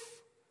 if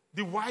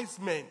the wise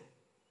men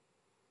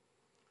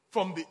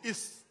from the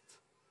east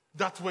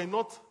that were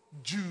not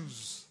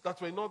Jews,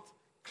 that were not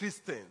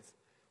Christians,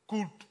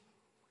 could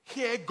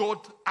hear God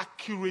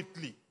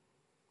accurately,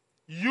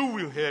 you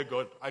will hear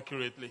God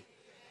accurately.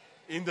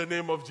 In the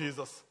name of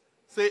Jesus.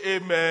 Say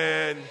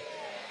amen.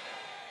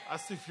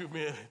 As if you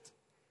mean it.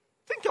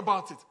 Think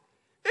about it.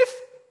 If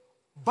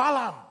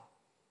Balaam,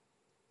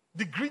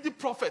 the greedy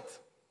prophet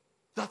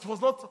that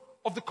was not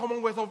of the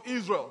Commonwealth of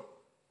Israel,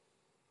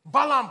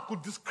 Balaam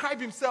could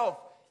describe himself,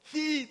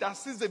 he that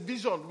sees a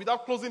vision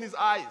without closing his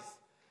eyes.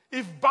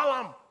 If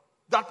Balaam,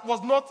 that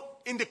was not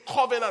in the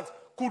covenant,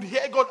 could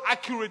hear God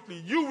accurately,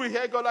 you will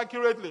hear God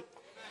accurately. Amen.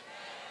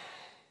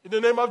 In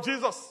the name of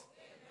Jesus.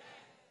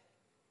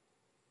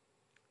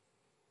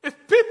 Amen.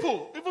 If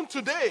people, even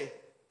today,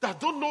 that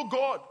don't know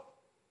God,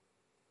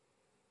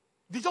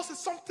 they just say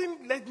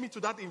something led me to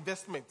that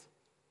investment.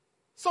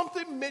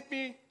 Something made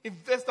me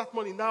invest that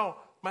money. Now,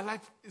 my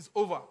life is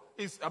over.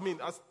 Has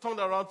turned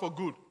around for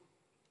good.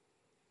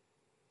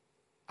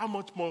 How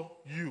much more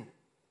you?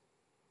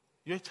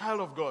 You're a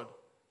child of God.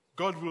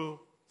 God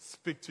will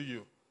speak to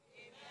you.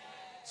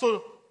 Amen.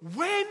 So,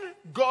 when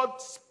God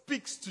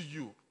speaks to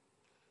you,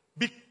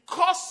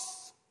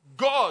 because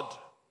God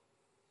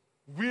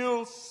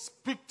will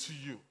speak to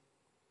you,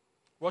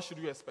 what should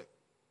you expect?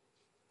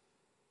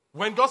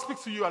 When God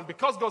speaks to you, and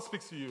because God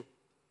speaks to you,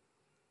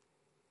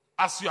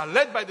 as you are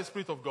led by the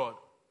Spirit of God,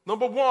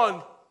 number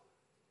one,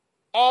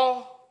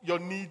 all your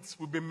needs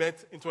will be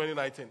met in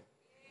 2019. Amen.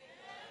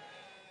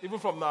 Even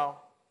from now,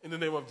 in the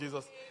name of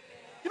Jesus.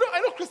 Amen. I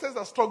know Christians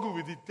that struggle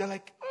with it. They're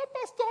like, oh,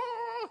 Pastor,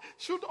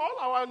 should all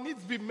our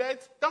needs be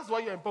met? That's why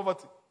you're in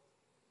poverty.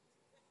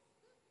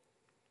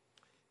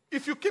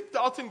 If you keep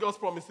doubting God's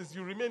promises,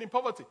 you remain in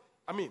poverty.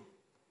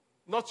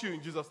 Not you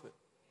in Jesus' name.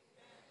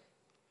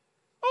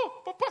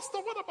 Oh, but Pastor,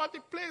 what about the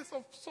place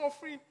of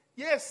suffering?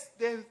 Yes,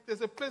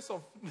 there's a place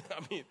of,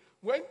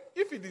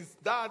 if it is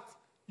that,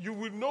 you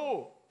will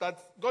know that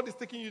God is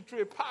taking you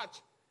through a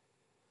patch.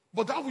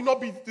 But that will not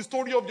be the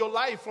story of your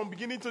life from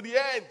beginning to the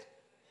end.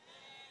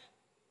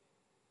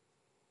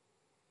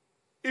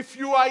 If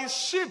you are a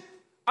sheep,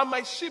 and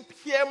my sheep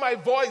hear my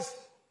voice,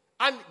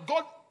 and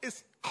God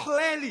is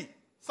clearly,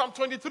 Psalm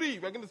 23,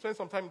 we're going to spend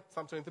some time in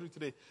Psalm 23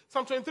 today.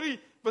 Psalm 23,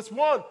 verse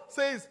 1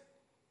 says,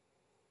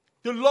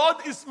 the Lord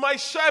is my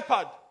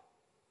shepherd.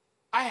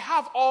 I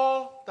have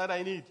all that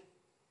I need.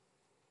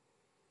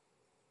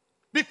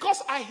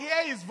 Because I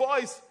hear his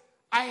voice,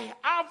 I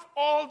have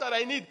all that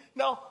I need.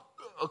 Now,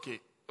 okay,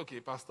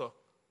 Pastor,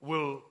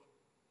 will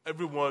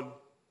everyone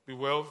be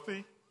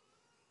wealthy?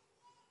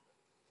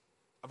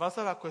 I've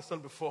answered that question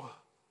before.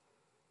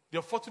 The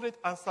unfortunate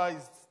answer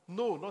is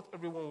no, not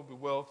everyone will be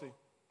wealthy.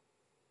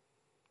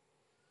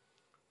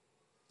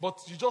 But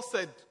you just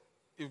said,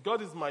 if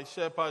God is my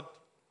shepherd,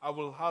 I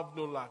will have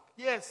no lack.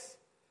 Yes,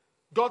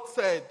 God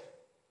said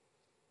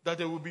that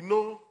there will be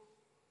no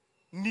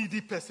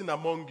needy person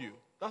among you.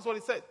 That's what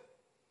he said.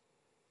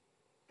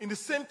 In the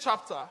same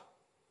chapter,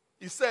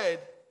 he said,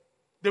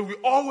 there will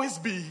always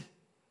be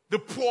the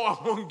poor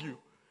among you.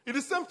 In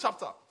the same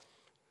chapter,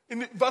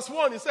 in verse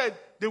 1, he said,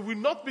 there will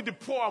not be the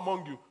poor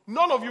among you.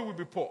 None of you will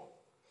be poor.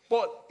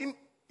 But in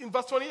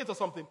verse 28 or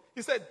something,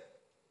 he said,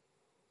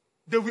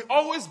 there will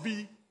always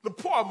be the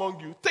poor among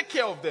you. Take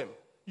care of them.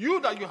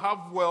 You that you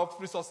have wealth,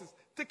 resources,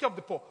 take care of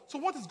the poor. So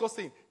what is God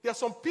saying? There are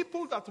some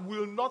people that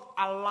will not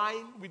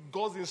align with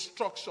God's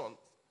instructions.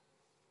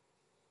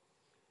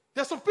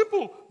 There are some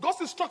people,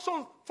 God's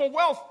instructions for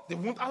wealth, they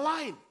won't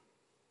align.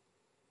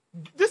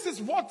 This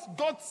is what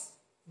God's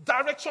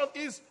direction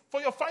is for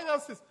your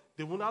finances.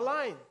 They won't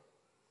align.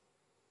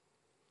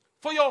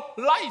 For your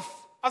life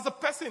as a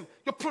person,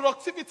 your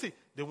productivity,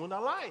 they won't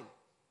align.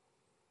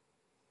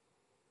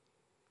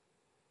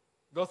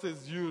 God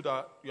says you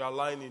that you are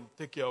aligning,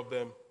 take care of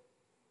them.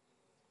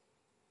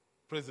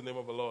 Praise the name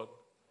of the Lord.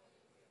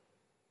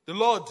 The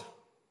Lord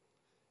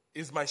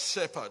is my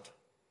shepherd.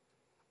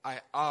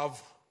 I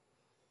have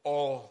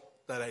all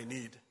that I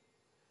need.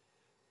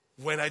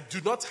 When I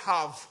do not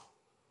have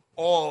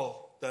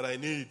all that I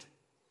need,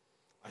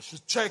 I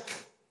should check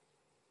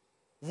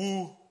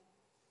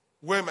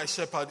where my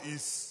shepherd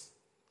is.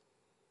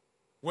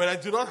 When I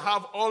do not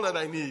have all that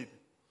I need,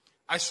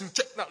 I should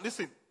check. Now,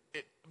 listen,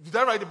 did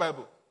I write the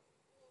Bible?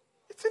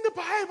 It's in the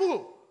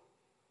Bible.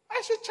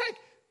 I should check.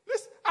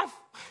 Listen,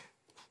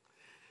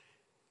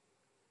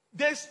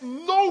 there's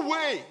no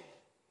way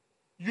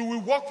you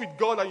will walk with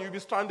God and you'll be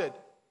stranded.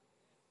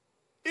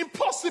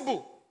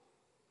 Impossible.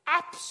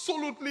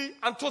 Absolutely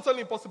and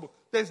totally impossible.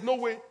 There's no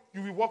way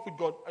you will walk with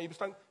God and you'll be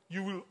stranded.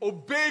 You will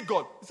obey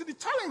God. You see, the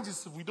challenge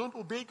is we don't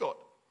obey God.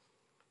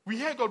 We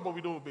hear God, but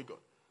we don't obey God.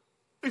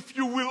 If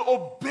you will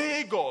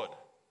obey God,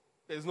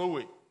 there's no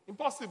way.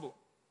 Impossible.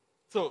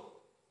 So,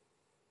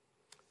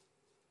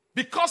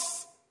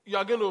 because you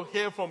are going to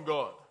hear from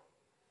God,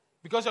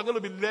 because you're going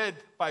to be led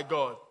by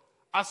God,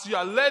 as you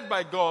are led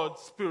by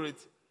God's Spirit,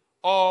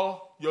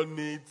 all your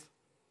needs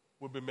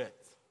will be met.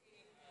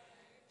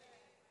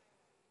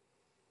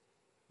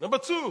 Number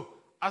 2,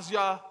 as you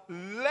are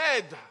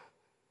led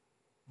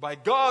by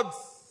God's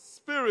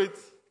Spirit,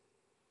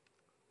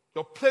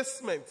 your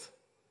placement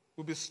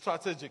will be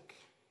strategic.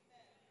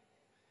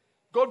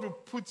 God will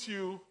put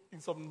you in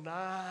some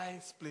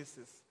nice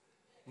places.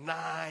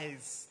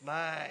 Nice.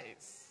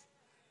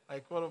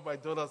 Like one of my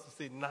daughters would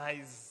say,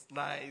 nice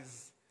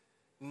places.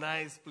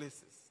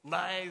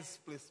 Nice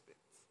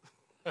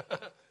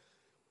placements.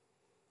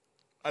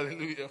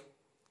 Hallelujah.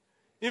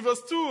 In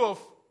verse 2 of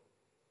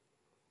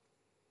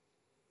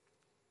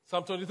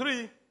Psalm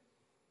 23,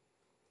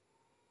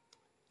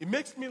 it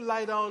makes me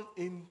lie down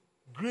in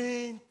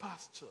green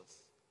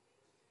pastures.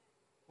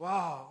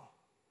 Wow.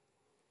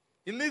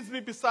 It leads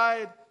me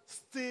beside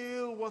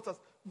still waters.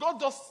 God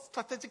just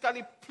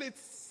strategically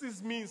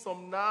places me in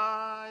some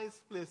nice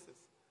places.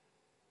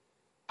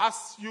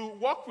 As you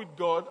walk with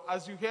God,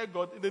 as you hear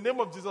God, in the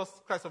name of Jesus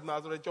Christ of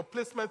Nazareth, your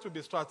placement will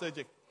be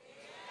strategic.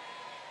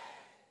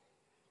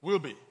 Will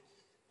be.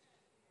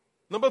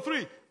 Number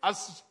 3,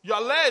 as you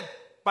are led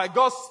by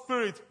God's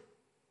Spirit,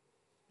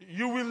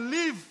 you will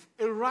live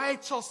a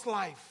righteous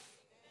life.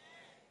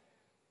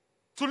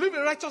 To live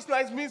a righteous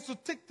life means to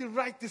take the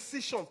right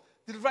decisions,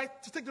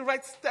 to take the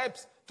right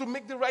steps, to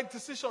make the right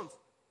decisions.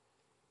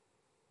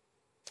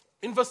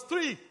 In verse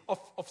 3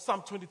 of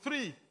Psalm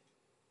 23,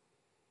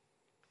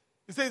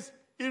 it says,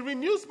 He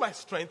renews my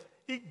strength.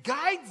 He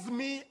guides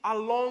me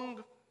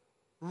along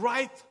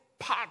right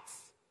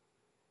paths,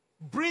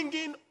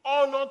 bringing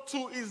honor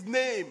to His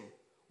name.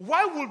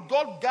 Why would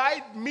God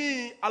guide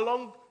me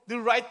along the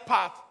right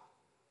path?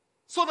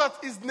 So that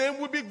His name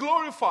will be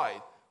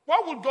glorified.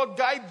 Why would God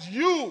guide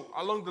you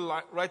along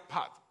the right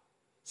path?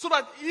 So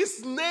that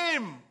His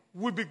name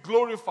will be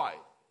glorified.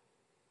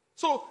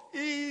 So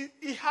He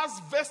has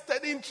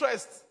vested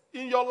interest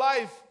in your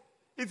life.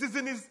 It is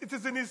in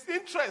His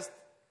interest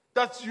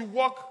that you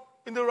walk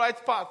in the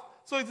right path.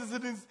 So it is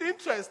in His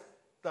interest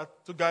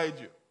to guide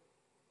you.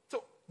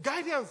 So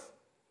guidance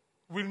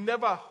will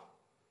never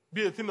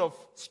be a thing of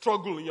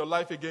struggle in your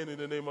life again in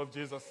the name of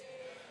Jesus.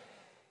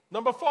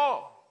 Number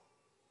 4.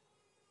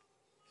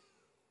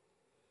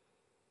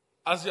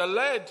 As you are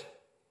led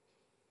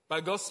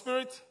by God's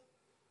Spirit,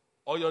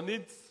 all your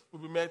needs will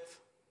be met.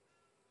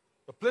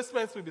 Your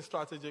placements will be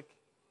strategic.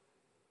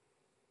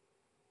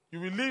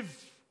 You will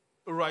live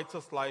a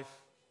righteous life.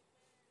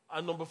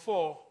 And number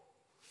 4,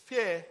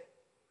 fear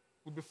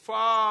will be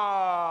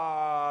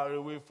far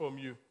away from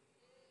you.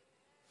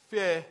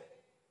 Fear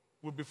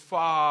will be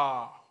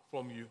far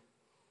from you.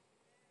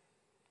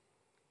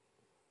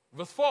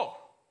 Verse 4.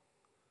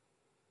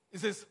 It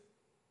says,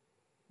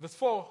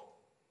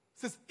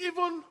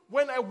 even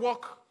when I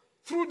walk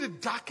through the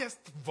darkest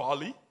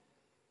valley,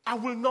 I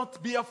will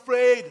not be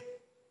afraid.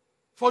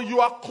 For you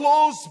are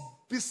close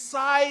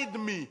beside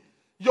me.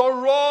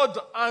 Your rod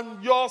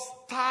and your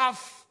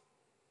staff,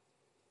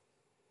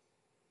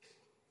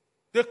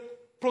 they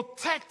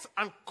protect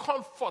and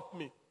comfort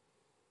me.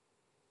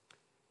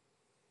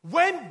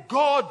 When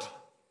God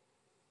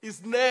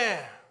is near,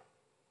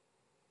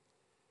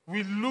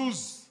 we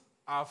lose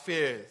our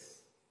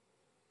fears.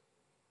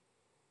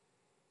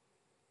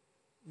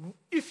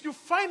 If you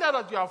find out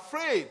that you're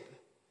afraid,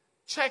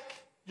 check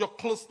your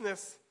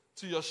closeness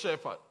to your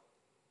shepherd.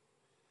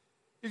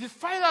 If you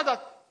find out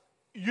that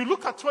you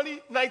look at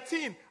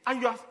 2019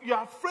 and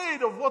you're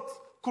afraid of what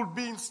could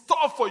be in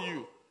store for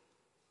you,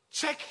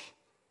 check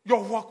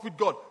your walk with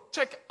God.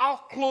 Check how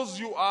close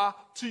you are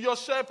to your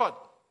shepherd.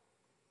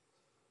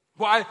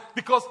 Why?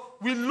 Because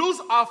we lose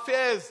our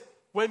fears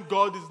when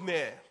God is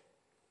near.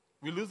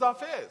 We lose our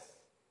fears.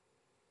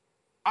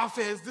 Our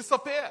fears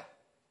disappear.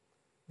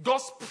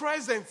 God's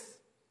presence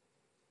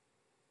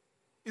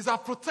is our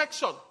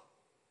protection.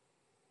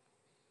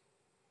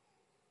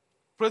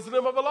 Praise the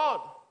name of the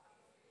Lord.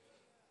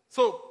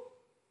 So,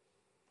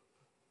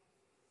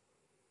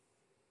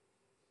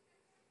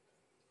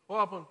 what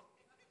happened?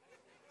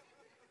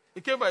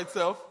 It came by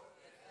itself?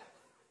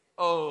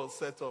 Oh,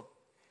 set up.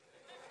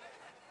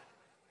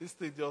 This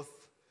thing just...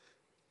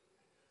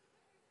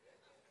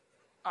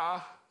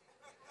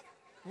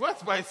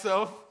 went by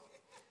itself.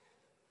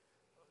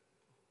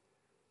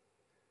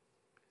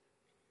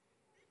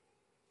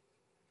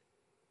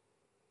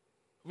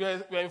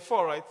 We're in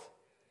 4, right?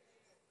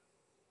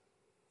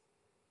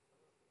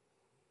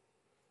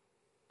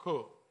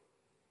 Cool.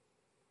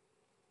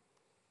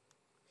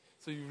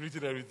 So you've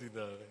written everything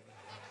down.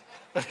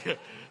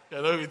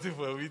 You're not waiting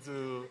for me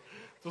to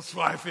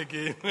swipe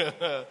again.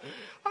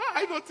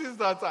 I noticed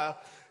that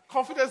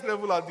confidence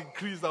level had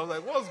increased. I was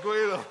like, what's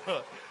going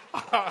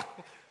on?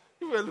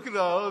 You were looking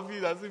at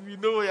me as if you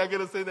know what you're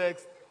going to say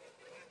next.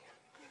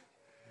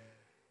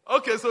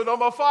 Okay, so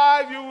number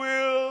 5, you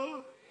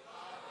will...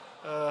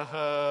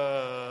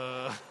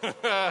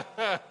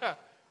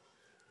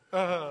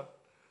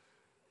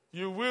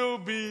 you will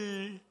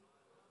be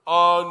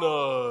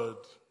honored.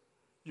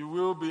 You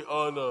will be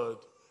honored.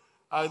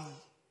 And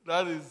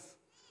that is...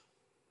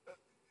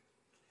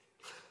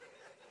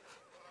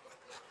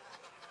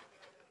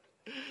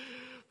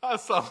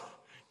 That's Psalm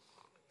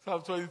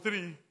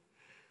 23.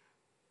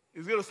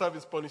 He's going to serve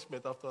his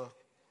punishment after.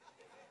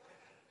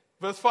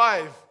 Verse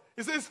 5.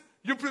 It says,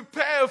 you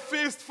prepare a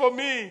feast for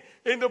me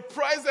in the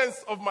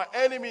presence of my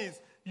enemies.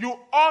 You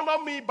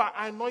honor me by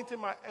anointing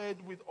my head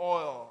with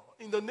oil.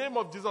 In the name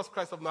of Jesus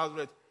Christ of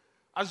Nazareth,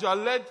 as you are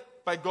led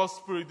by God's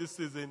Spirit this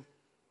season,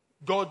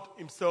 God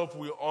himself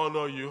will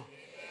honor you. Amen.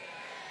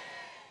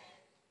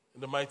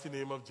 In the mighty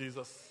name of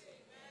Jesus.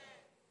 Amen.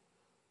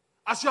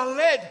 As you are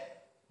led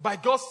by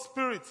God's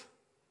Spirit,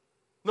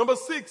 number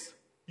 6,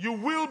 you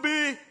will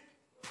be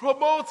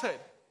promoted.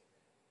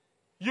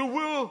 You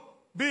will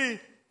be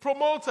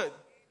promoted.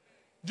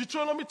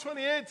 Deuteronomy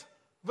 28,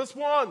 verse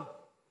 1.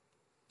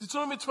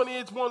 Deuteronomy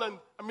 28, 1. And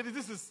I mean,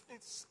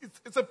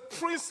 it's a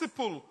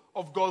principle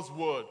of God's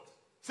word.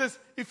 It says,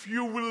 if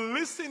you will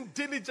listen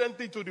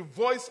diligently to the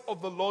voice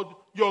of the Lord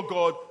your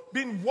God,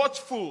 being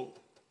watchful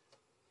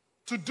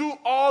to do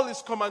all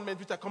his commandments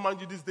which I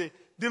command you this day,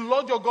 the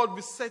Lord your God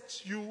will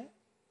set you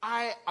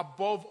high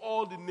above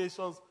all the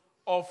nations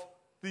of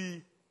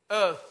the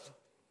earth.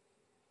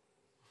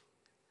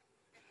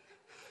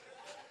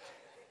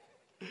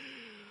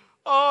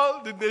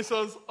 All the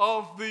nations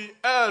of the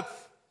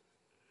earth.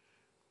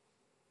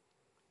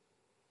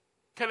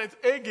 Kenneth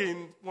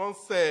Hagin once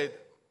said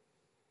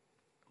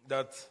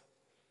that,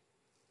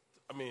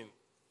 I mean,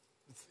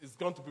 it's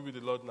gone to be with the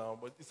Lord now,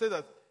 but he said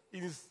that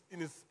in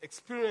his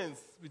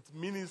experience with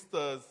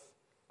ministers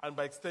and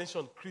by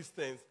extension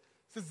Christians,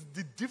 he says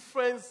the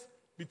difference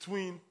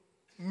between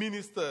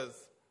ministers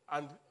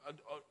and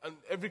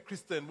every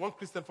Christian, one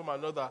Christian from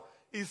another,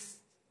 is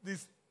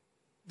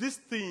this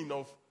thing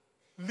of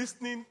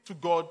listening to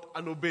God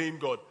and obeying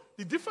God.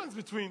 The difference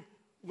between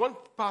one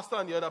pastor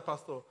and the other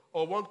pastor,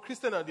 or one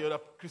Christian and the other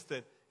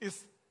Christian,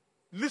 is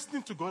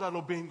listening to God and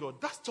obeying God.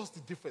 That's just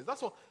the difference.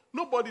 That's what.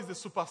 Nobody is a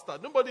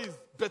superstar. Nobody is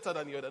better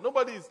than the other.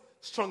 Nobody is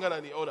stronger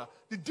than the other.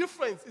 The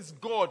difference is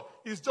God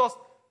is just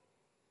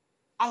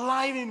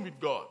aligning with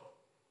God.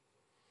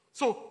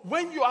 So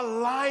when you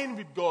align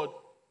with God,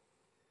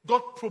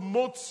 God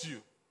promotes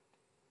you.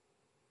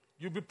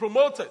 You'll be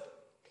promoted.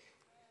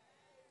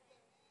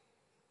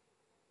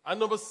 And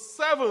number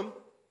 7,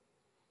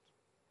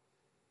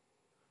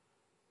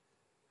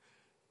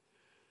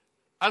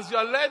 as you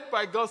are led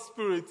by God's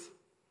Spirit,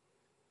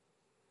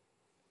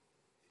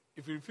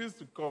 if you refuse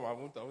to come, I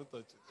won't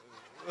touch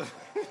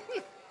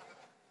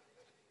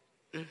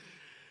it.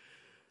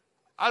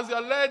 As you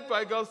are led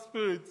by God's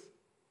Spirit,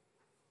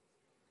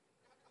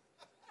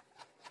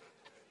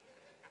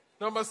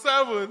 number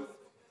 7,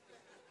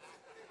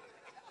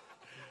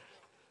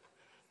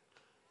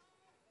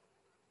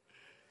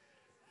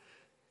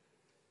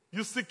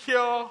 you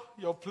secure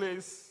your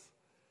place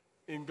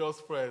in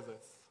God's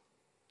presence.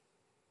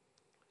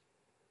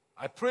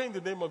 I pray in the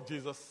name of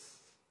Jesus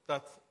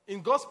that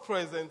in God's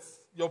presence,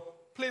 your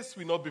place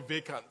will not be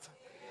vacant.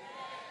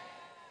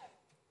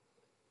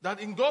 That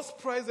in God's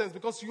presence,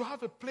 because you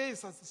have a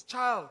place as his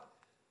child,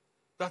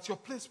 that your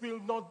place will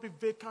not be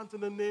vacant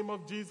in the name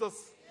of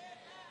Jesus.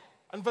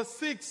 And verse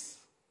 6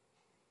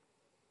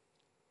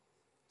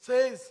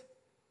 says,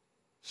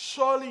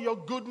 surely your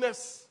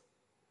goodness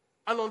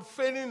and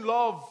unfailing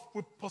love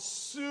will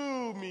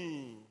pursue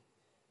me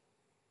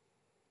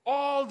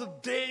all the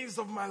days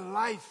of my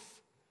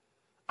life,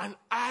 and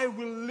I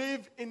will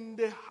live in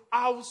the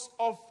house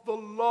of the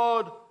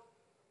Lord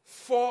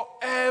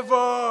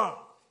forever.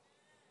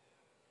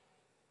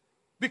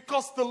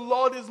 Because the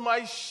Lord is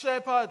my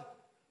shepherd,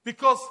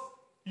 because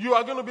you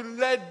are going to be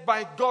led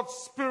by God's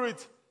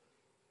Spirit,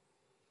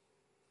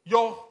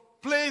 your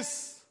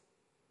place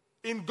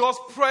in God's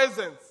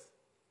presence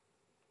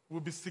will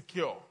be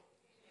secure.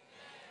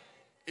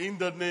 In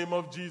the name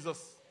of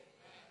Jesus.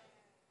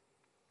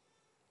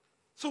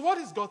 So what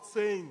is God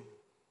saying?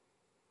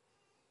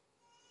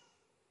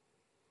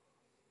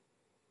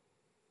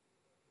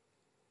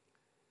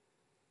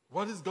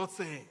 What is God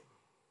saying?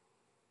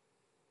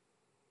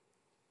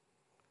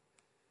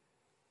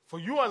 For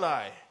you and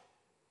I,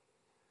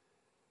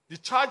 the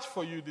charge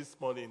for you this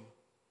morning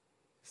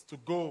is to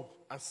go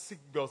and seek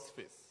God's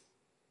face.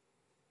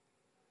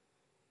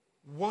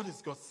 What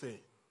is God saying?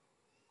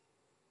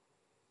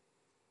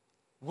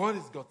 What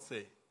is God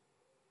saying?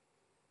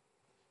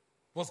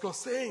 What's God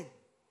saying?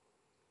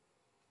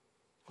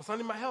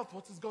 Concerning my health,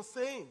 what is God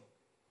saying?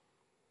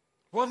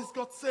 What is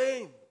God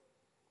saying?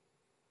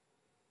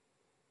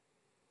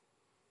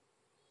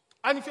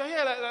 And if you're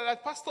here,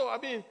 like Pastor,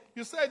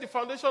 you said the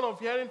foundation of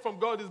hearing from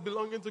God is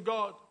belonging to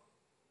God.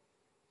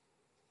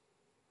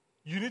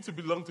 You need to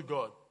belong to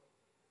God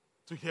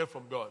to hear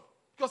from God.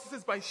 Because it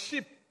says, my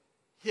sheep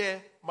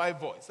hear my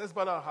voice. Let's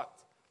bow our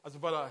hearts as we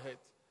bow our heads.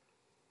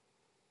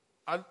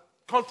 And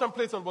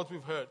contemplate on what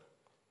we've heard.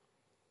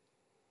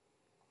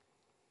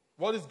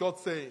 What is God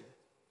saying?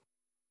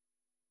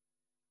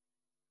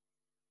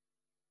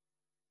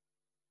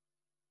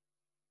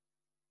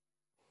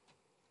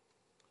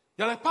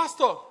 You're like,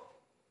 Pastor,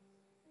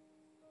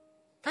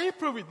 can you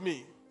pray with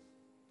me?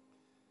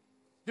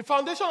 The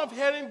foundation of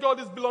hearing God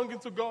is belonging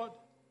to God.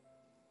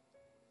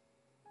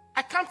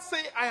 I can't say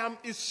I am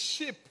his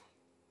sheep,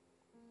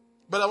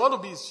 but I want to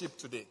be his sheep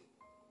today.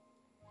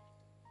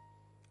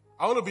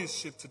 I want to be his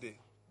sheep today.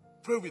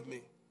 Pray with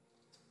me.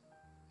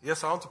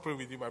 Yes, I want to pray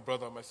with you, my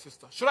brother and my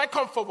sister. Should I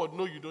come forward?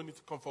 No, you don't need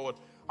to come forward.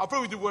 I'll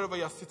pray with you wherever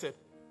you are seated.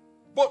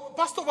 But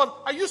Pastor,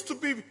 I used to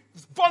be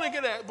born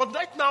again, but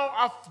right now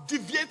I've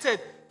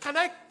deviated. Can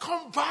I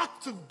come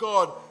back to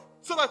God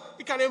so that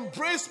he can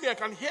embrace me? I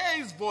can hear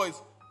his voice.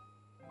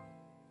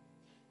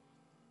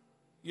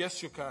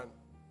 Yes, you can.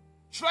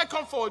 Should I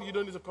come forward? You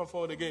don't need to come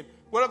forward again.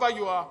 Wherever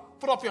you are,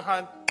 put up your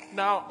hand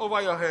now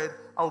over your head.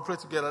 I will pray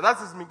together. That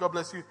is me. God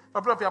bless you.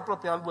 Put up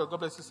your hand. Well, God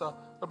bless you, sir.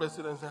 God bless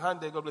you. There's a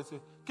hand there. God bless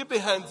you. Keep the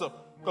hands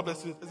up. God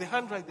bless you. There's a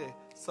hand right there,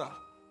 sir.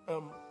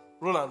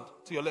 Roland,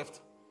 to your left.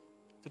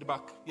 To the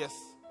back. Yes.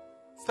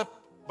 Step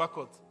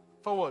backwards.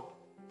 Forward.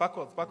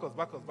 Backwards.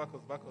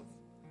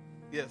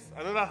 Yes.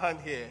 Another hand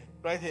here.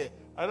 Right here.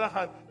 Another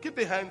hand. Keep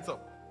the hands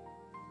up.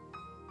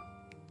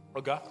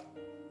 Okay.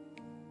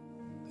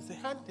 There's a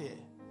hand there.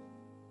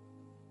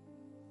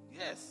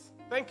 Yes.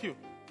 Thank you.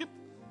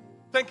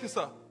 Thank you,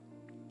 sir.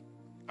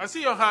 I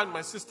see your hand,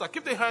 my sister.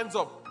 Keep the hands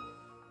up.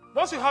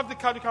 Once you have the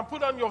card, you can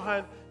put on your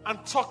hand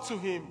and talk to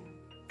him.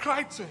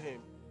 Cry to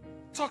him.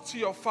 Talk to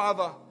your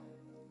father.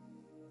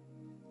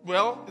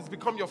 Well, it's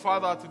become your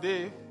father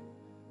today.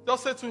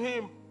 Just say to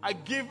him, I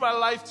give my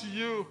life to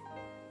you.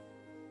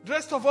 The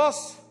rest of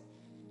us,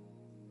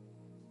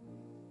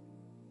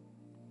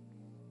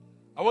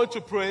 I want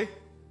you to pray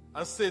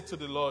and say to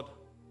the Lord,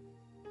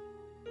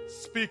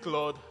 speak,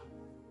 Lord,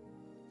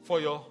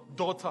 for your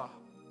daughter,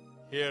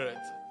 hear it.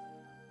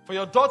 For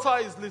your daughter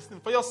is listening.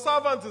 For your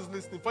servant is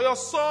listening. For your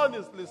son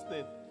is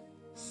listening.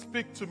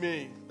 Speak to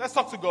me. Let's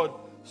talk to God.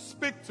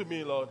 Speak to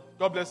me, Lord.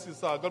 God bless you,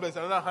 sir. God bless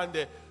you. Another hand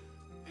there.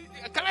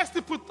 Can I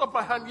still put up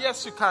my hand?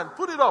 Yes, you can.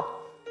 Put it up.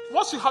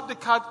 Once you have the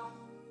card,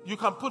 you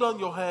can put on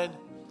your hand.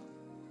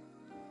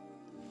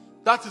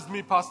 That is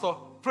me, Pastor.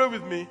 Pray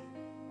with me.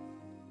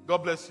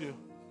 God bless you.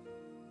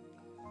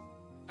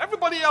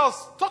 Everybody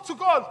else, talk to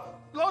God.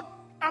 Lord,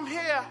 I'm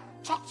here.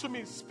 Talk to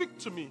me. Speak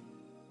to me.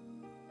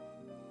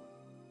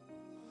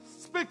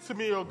 Speak to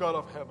me, O God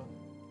of heaven.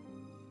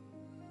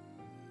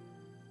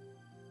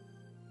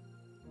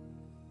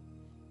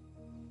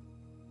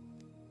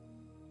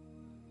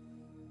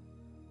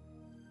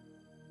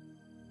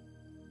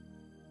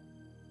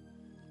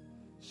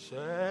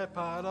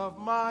 Shepherd of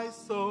my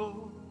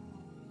soul,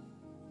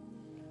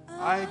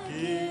 I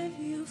give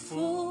you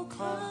full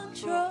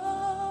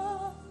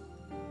control.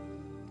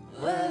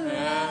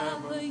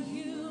 Wherever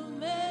you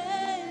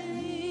may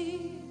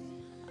lead,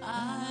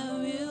 I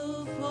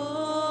will follow.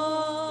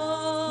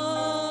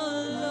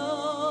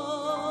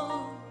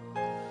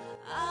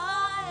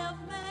 I have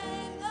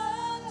made the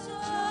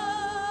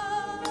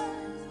choice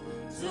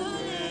to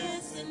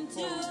listen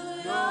to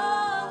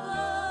your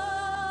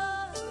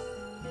word.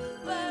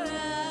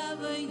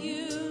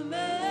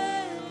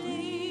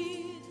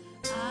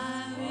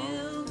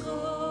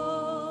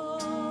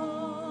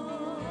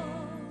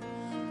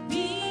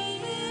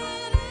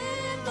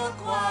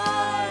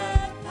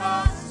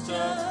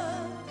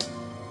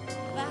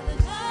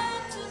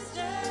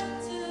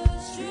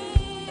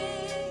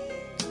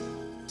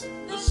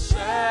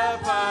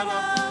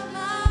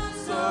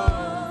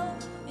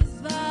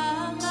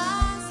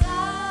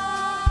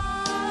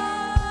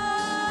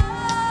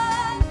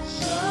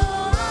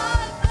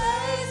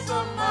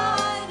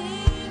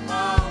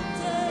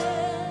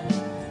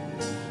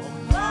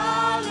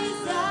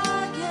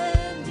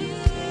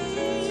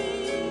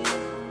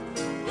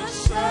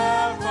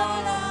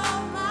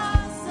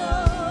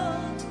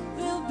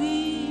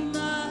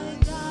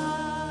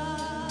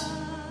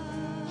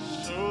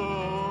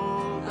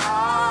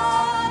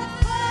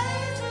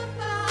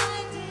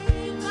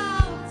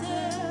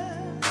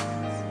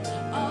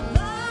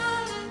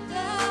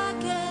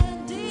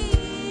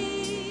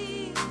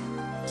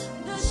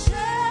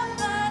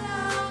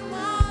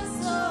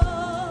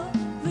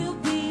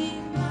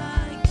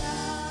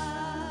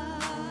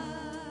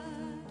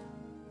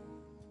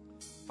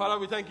 Father,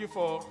 we thank you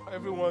for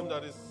everyone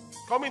that is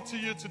coming to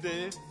you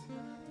today.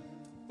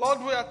 Lord,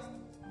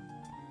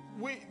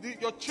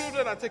 your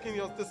children are taking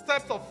the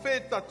steps of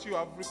faith that you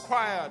have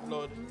required,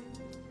 Lord.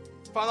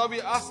 Father, we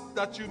ask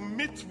that you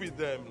meet with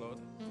them, Lord.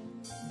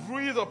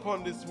 Breathe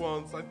upon these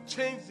ones and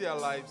change their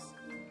lives.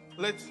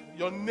 Let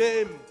your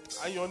name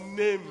and your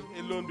name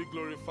alone be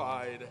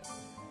glorified.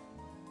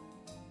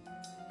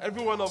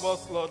 Every one of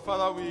us, Lord,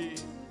 Father, we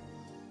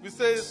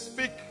say,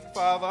 speak,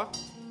 Father,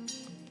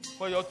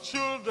 for your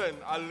children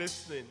are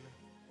listening.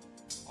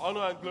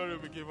 Honor and glory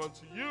we give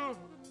unto you.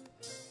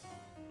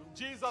 In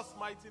Jesus'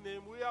 mighty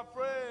name we are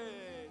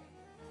praying.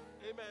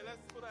 Amen.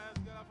 Let's put our hands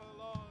together for the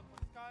Lord.